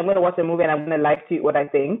was like, okay, I'm going to watch a movie and I'm going to live tweet what I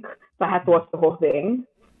think. So I had to watch the whole thing.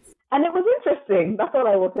 And it was interesting. That's all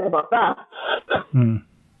I will say about that.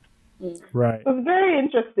 Right. It was very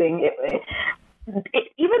interesting.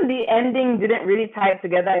 Even the ending didn't really tie it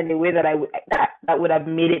together in a way that that would have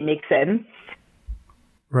made it make sense.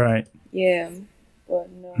 Right. Yeah. But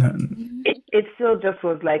no. It still just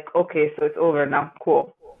was like, okay, so it's over now.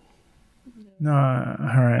 Cool. No,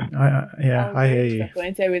 all right. I hear you.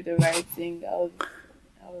 Disappointed with the writing. I was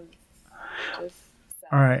just sad.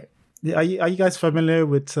 All right. Are you guys familiar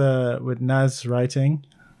with Naz writing?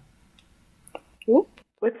 Who?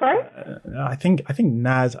 With sorry? I think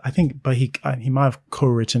Naz. But he might have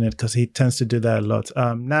co-written it because he tends to do that a lot.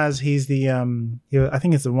 Naz, he's the I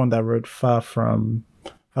think it's the one that wrote Far From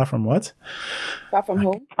what? Far From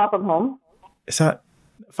Home. Far From Home. Is that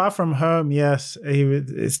Far From Home? Yes.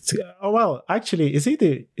 Actually, is he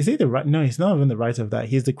the right? No, he's not even the writer of that.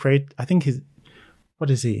 He's the creator. I think he's. What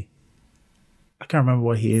is he? I can't remember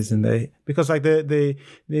what he is in there, because like the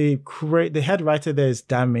head writer there is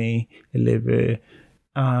Dami Elebe,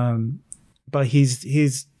 but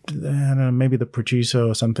he's I don't know, maybe the producer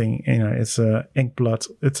or something. You know, it's an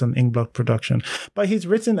Inkblot production, but he's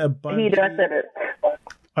written a bunch. He directed it.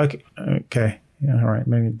 Okay, yeah, all right,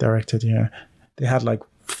 maybe directed. Yeah, they had like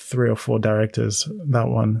 3 or 4 directors, that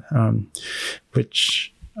one,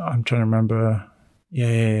 which I'm trying to remember.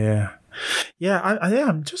 Yeah.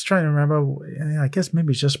 I'm just trying to remember. I guess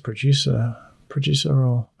maybe just producer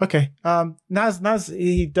role. Okay. Nas,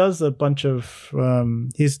 he does a bunch of.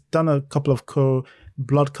 He's done a couple of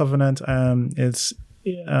Blood Covenant. It's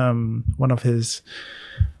one of his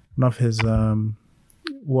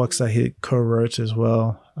works that he co-wrote as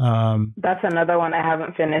well. That's another one I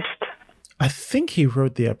haven't finished. I think he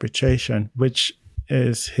wrote The Arbitration, which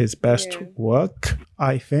is his best work,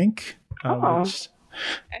 I think. Which,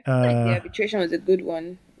 I feel like The Arbitration was a good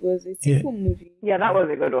one. It was a sequel movie. Yeah, that was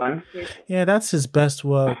a good one. Yeah, that's his best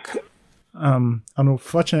work. And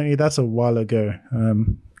unfortunately, that's a while ago.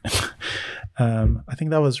 I think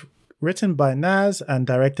that was written by Nas and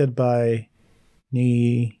directed by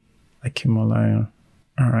Ni Akimolayo.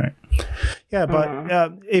 All right. Yeah,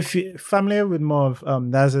 but if you're familiar with more of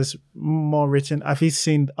Nas's more written, have you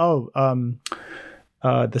seen the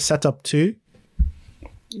Setup 2?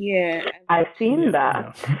 Yeah. I've seen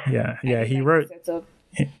that. Yeah, he wrote.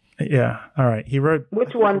 Yeah, all right. He wrote.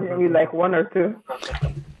 Which one did you like, 1 or 2?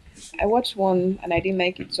 I watched 1 and I didn't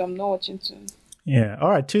like it, so I'm not watching 2. Yeah, all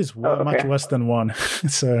right. 2 is much worse than 1.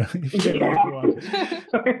 So if you didn't like 1,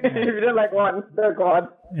 if you didn't like 1, oh God.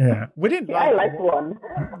 Yeah, we didn't. I liked 1.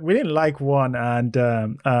 We didn't like 1, and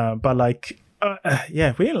but like,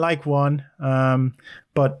 we didn't like 1.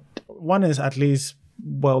 But 1 is at least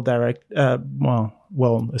well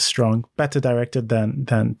strong, better directed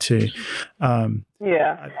than 2.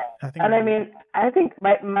 Yeah, I think. And I mean, I think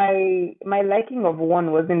my liking of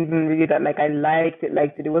 1 wasn't even really that like I liked it.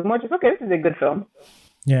 It was more just, okay, this is a good film.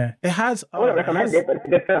 Yeah, it has. I wouldn't recommend it, but it's a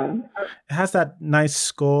good film. It has that nice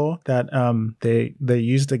score that they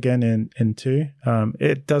used again in 2.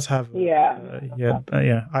 It does have.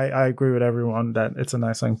 I agree with everyone that it's a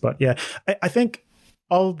nice song, but yeah, I think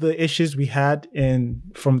all the issues we had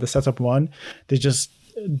from the Setup 1, they just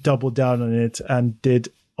doubled down on it and did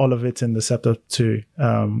all of it in the Setup 2.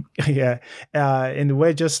 In the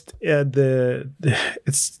way, just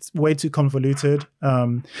it's way too convoluted.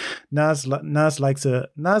 Nas likes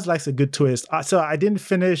a good twist. So I didn't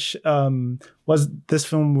finish. Was this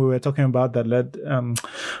film we were talking about that led?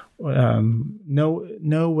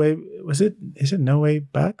 No way. Was it? Is it No Way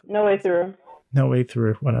Back? No Way Through. No Way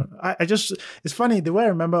Through. Whatever. I just, it's funny the way I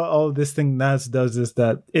remember all this thing Nas does is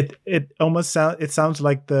that it almost sounds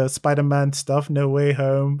like the Spider-Man stuff. No Way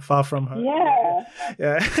Home, Far From Home. Yeah.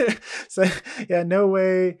 So yeah, No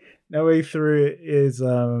Way Through is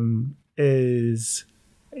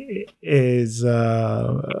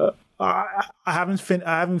I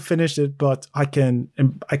haven't finished it, but I can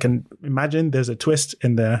imagine there's a twist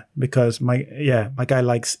in there, because my guy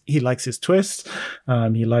likes his twists.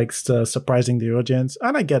 He likes surprising the audience,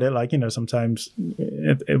 and I get it. Like, sometimes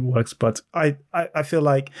it works, but I feel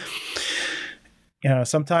like,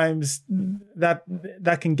 sometimes that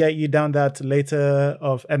can get you down that later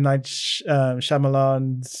of M. Night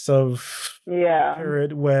Shyamalan sort of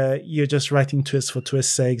period where you're just writing twists for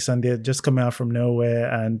twist's sakes, and they're just coming out from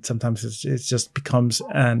nowhere, and sometimes it just becomes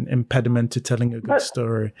an impediment to telling a good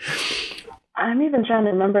story. I'm even trying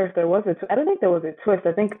to remember if there was a twist. I don't think there was a twist.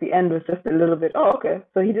 I think the end was just a little bit, okay,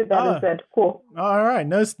 so he did that instead. Cool. All right.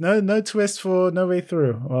 No twist for No Way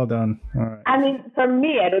Through. Well done. All right. I mean, for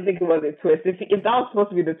me, I don't think it was a twist. If that was supposed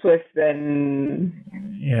to be the twist, then...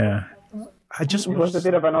 Yeah. It was a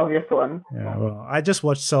bit of an obvious one. Yeah, well, I just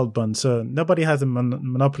watched Saltburn, so nobody has a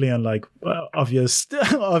monopoly on like obvious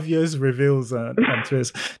reveals and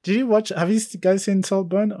twists. Have you guys seen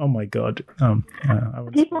Saltburn? Oh my God.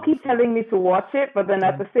 People keep telling me to watch it, but then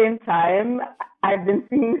at the same time, I've been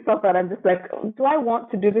seeing stuff that I'm just like, do I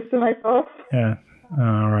want to do this to myself? Yeah.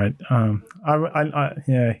 All right.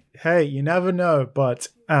 Hey, you never know, but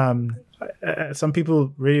some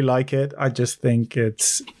people really like it. I just think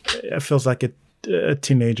it feels like a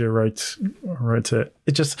teenager wrote it.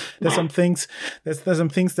 It just there's some things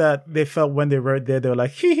that they felt when they wrote there. They were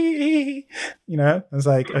like, hee hee hee. It's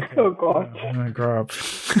like, okay, oh God, I'm gonna grow up.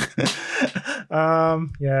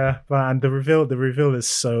 But the reveal is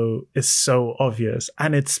so obvious,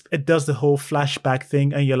 and it does the whole flashback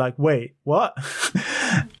thing, and you're like, wait, what?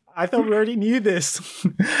 I thought we already knew this.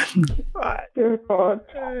 Dear God.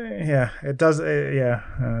 It does.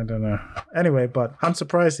 I don't know. Anyway, but I'm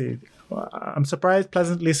surprised I'm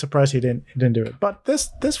pleasantly surprised he didn't do it. But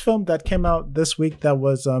this film that came out this week that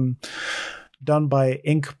was done by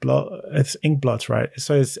Inkblot. It's Inkblot, right?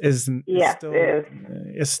 So it's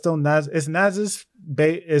still Naz. It's Naz's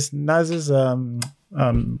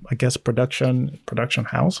I guess production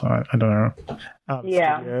house. I don't know.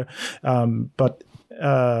 Studio. But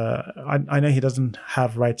I know he doesn't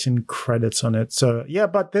have writing credits on it. So yeah,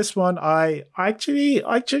 but this one I actually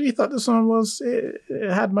thought this one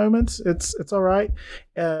it had moments. It's all right.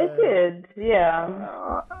 It did,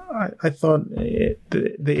 yeah. I thought the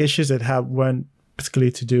issues it had weren't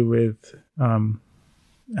particularly to do with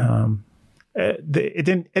it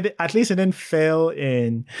didn't fail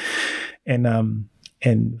in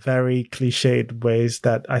very cliched ways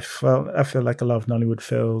that I feel like a lot of Nollywood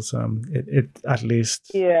fails. It at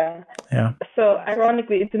least. Yeah. So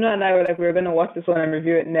ironically, Itunu and I were like, we were going to watch this one and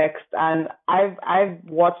review it next, and I've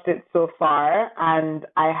watched it so far, and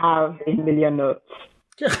I have a million notes.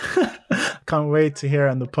 Can't wait to hear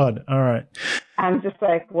on the pod. All right. I'm just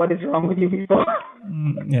like, what is wrong with you people?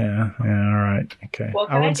 Yeah. All right. Okay. Well,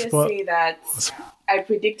 can I just say that I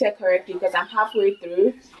predicted correctly because I'm halfway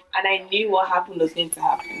through and I knew what happened was going to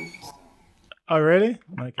happen. Oh, really?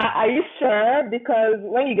 Okay. Are you sure? Because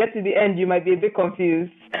when you get to the end, you might be a bit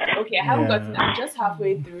confused. Okay, I haven't gotten. I'm just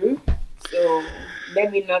halfway through, so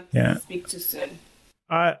let me not speak too soon.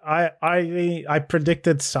 I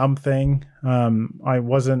predicted something. I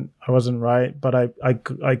wasn't right, but I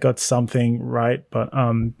got something right. But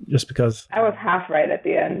just because I was half right at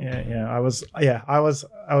the end. I was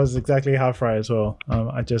exactly half right as well.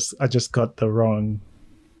 I just got the wrong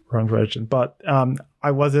version. But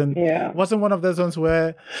I wasn't one of those ones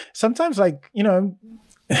where sometimes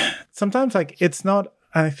it's not.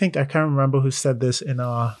 I think I can't remember who said this in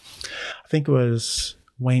our. I think it was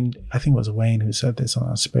Wayne who said this on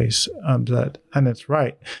our space. And it's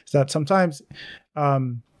right. Is that sometimes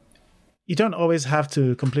you don't always have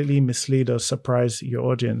to completely mislead or surprise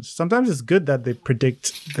your audience. Sometimes it's good that they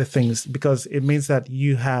predict the things because it means that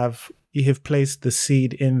you have placed the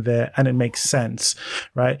seed in there and it makes sense,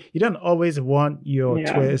 right? You don't always want your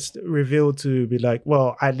twist reveal to be like,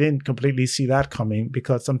 well, I didn't completely see that coming,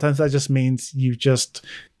 because sometimes that just means you just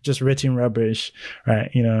written rubbish,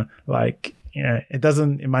 right? It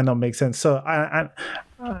might not make sense. So I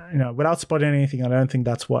without spoiling anything, I don't think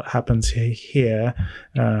that's what happens here.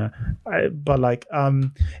 I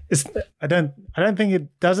don't think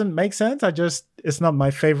it doesn't make sense. It's not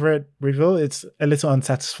my favorite reveal. It's a little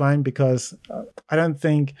unsatisfying because I don't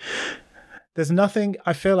think there's nothing.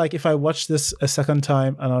 I feel like if I watch this a second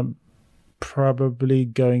time, and I'm probably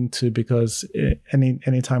going to, because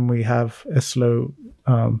anytime we have a slow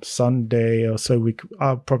Sunday or so,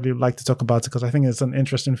 I'll probably like to talk about it because I think it's an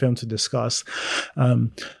interesting film to discuss. If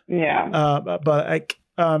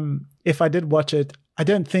I did watch it, I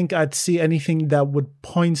don't think I'd see anything that would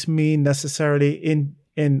point me necessarily in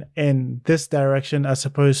this direction as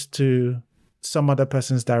opposed to some other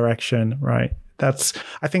person's direction, right?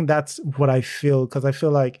 I think that's what I feel, because I feel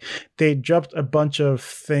like they dropped a bunch of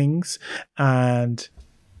things and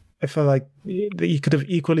I feel like you could have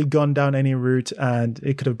equally gone down any route and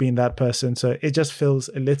it could have been that person. So it just feels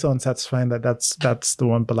a little unsatisfying that's the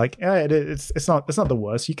one. But it's not the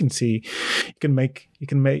worst. You can make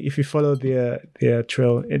if you follow the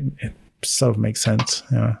trail, it sort of makes sense.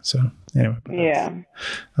 Yeah. So anyway,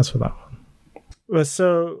 that's for that one. Well,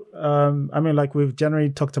 so we've generally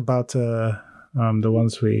talked about the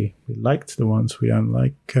ones we liked, the ones we don't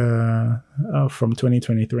like from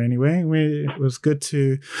 2023 anyway. It was good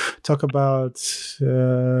to talk about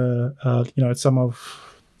some of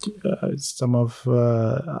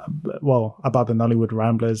about the Nollywood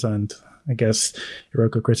Ramblers, and I guess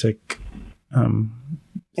Iroko Critic.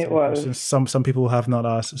 It was some people have not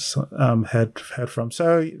asked, heard from.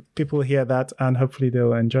 So people hear that and hopefully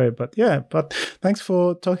they'll enjoy it. But thanks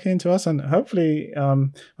for talking to us, and hopefully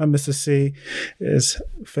when Mr. C is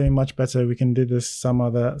feeling much better, we can do this some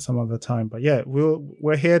other time. But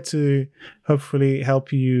we're here to hopefully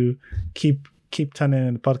help you keep turning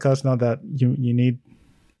in the podcast. Not that you need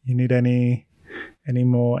any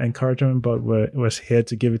more encouragement, but we're here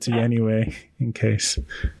to give it to you anyway in case.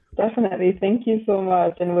 Definitely. Thank you so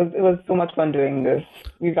much. And it was so much fun doing this.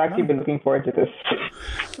 We've actually been looking forward to this.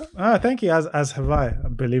 Thank you, as have I,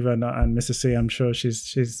 believe it or not. And Mrs. C, I'm sure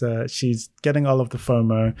she's getting all of the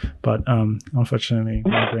FOMO, but unfortunately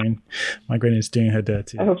migraine is doing her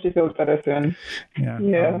dirty. I hope she feels better soon.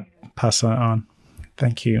 Yeah. Pass that on.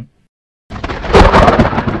 Thank you.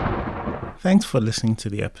 Thanks for listening to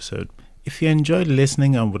the episode. If you enjoyed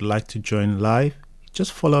listening and would like to join live,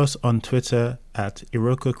 just follow us on Twitter at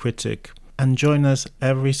Iroko Critic and join us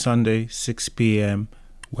every Sunday, 6 p.m.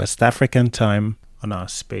 West African time on our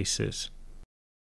spaces.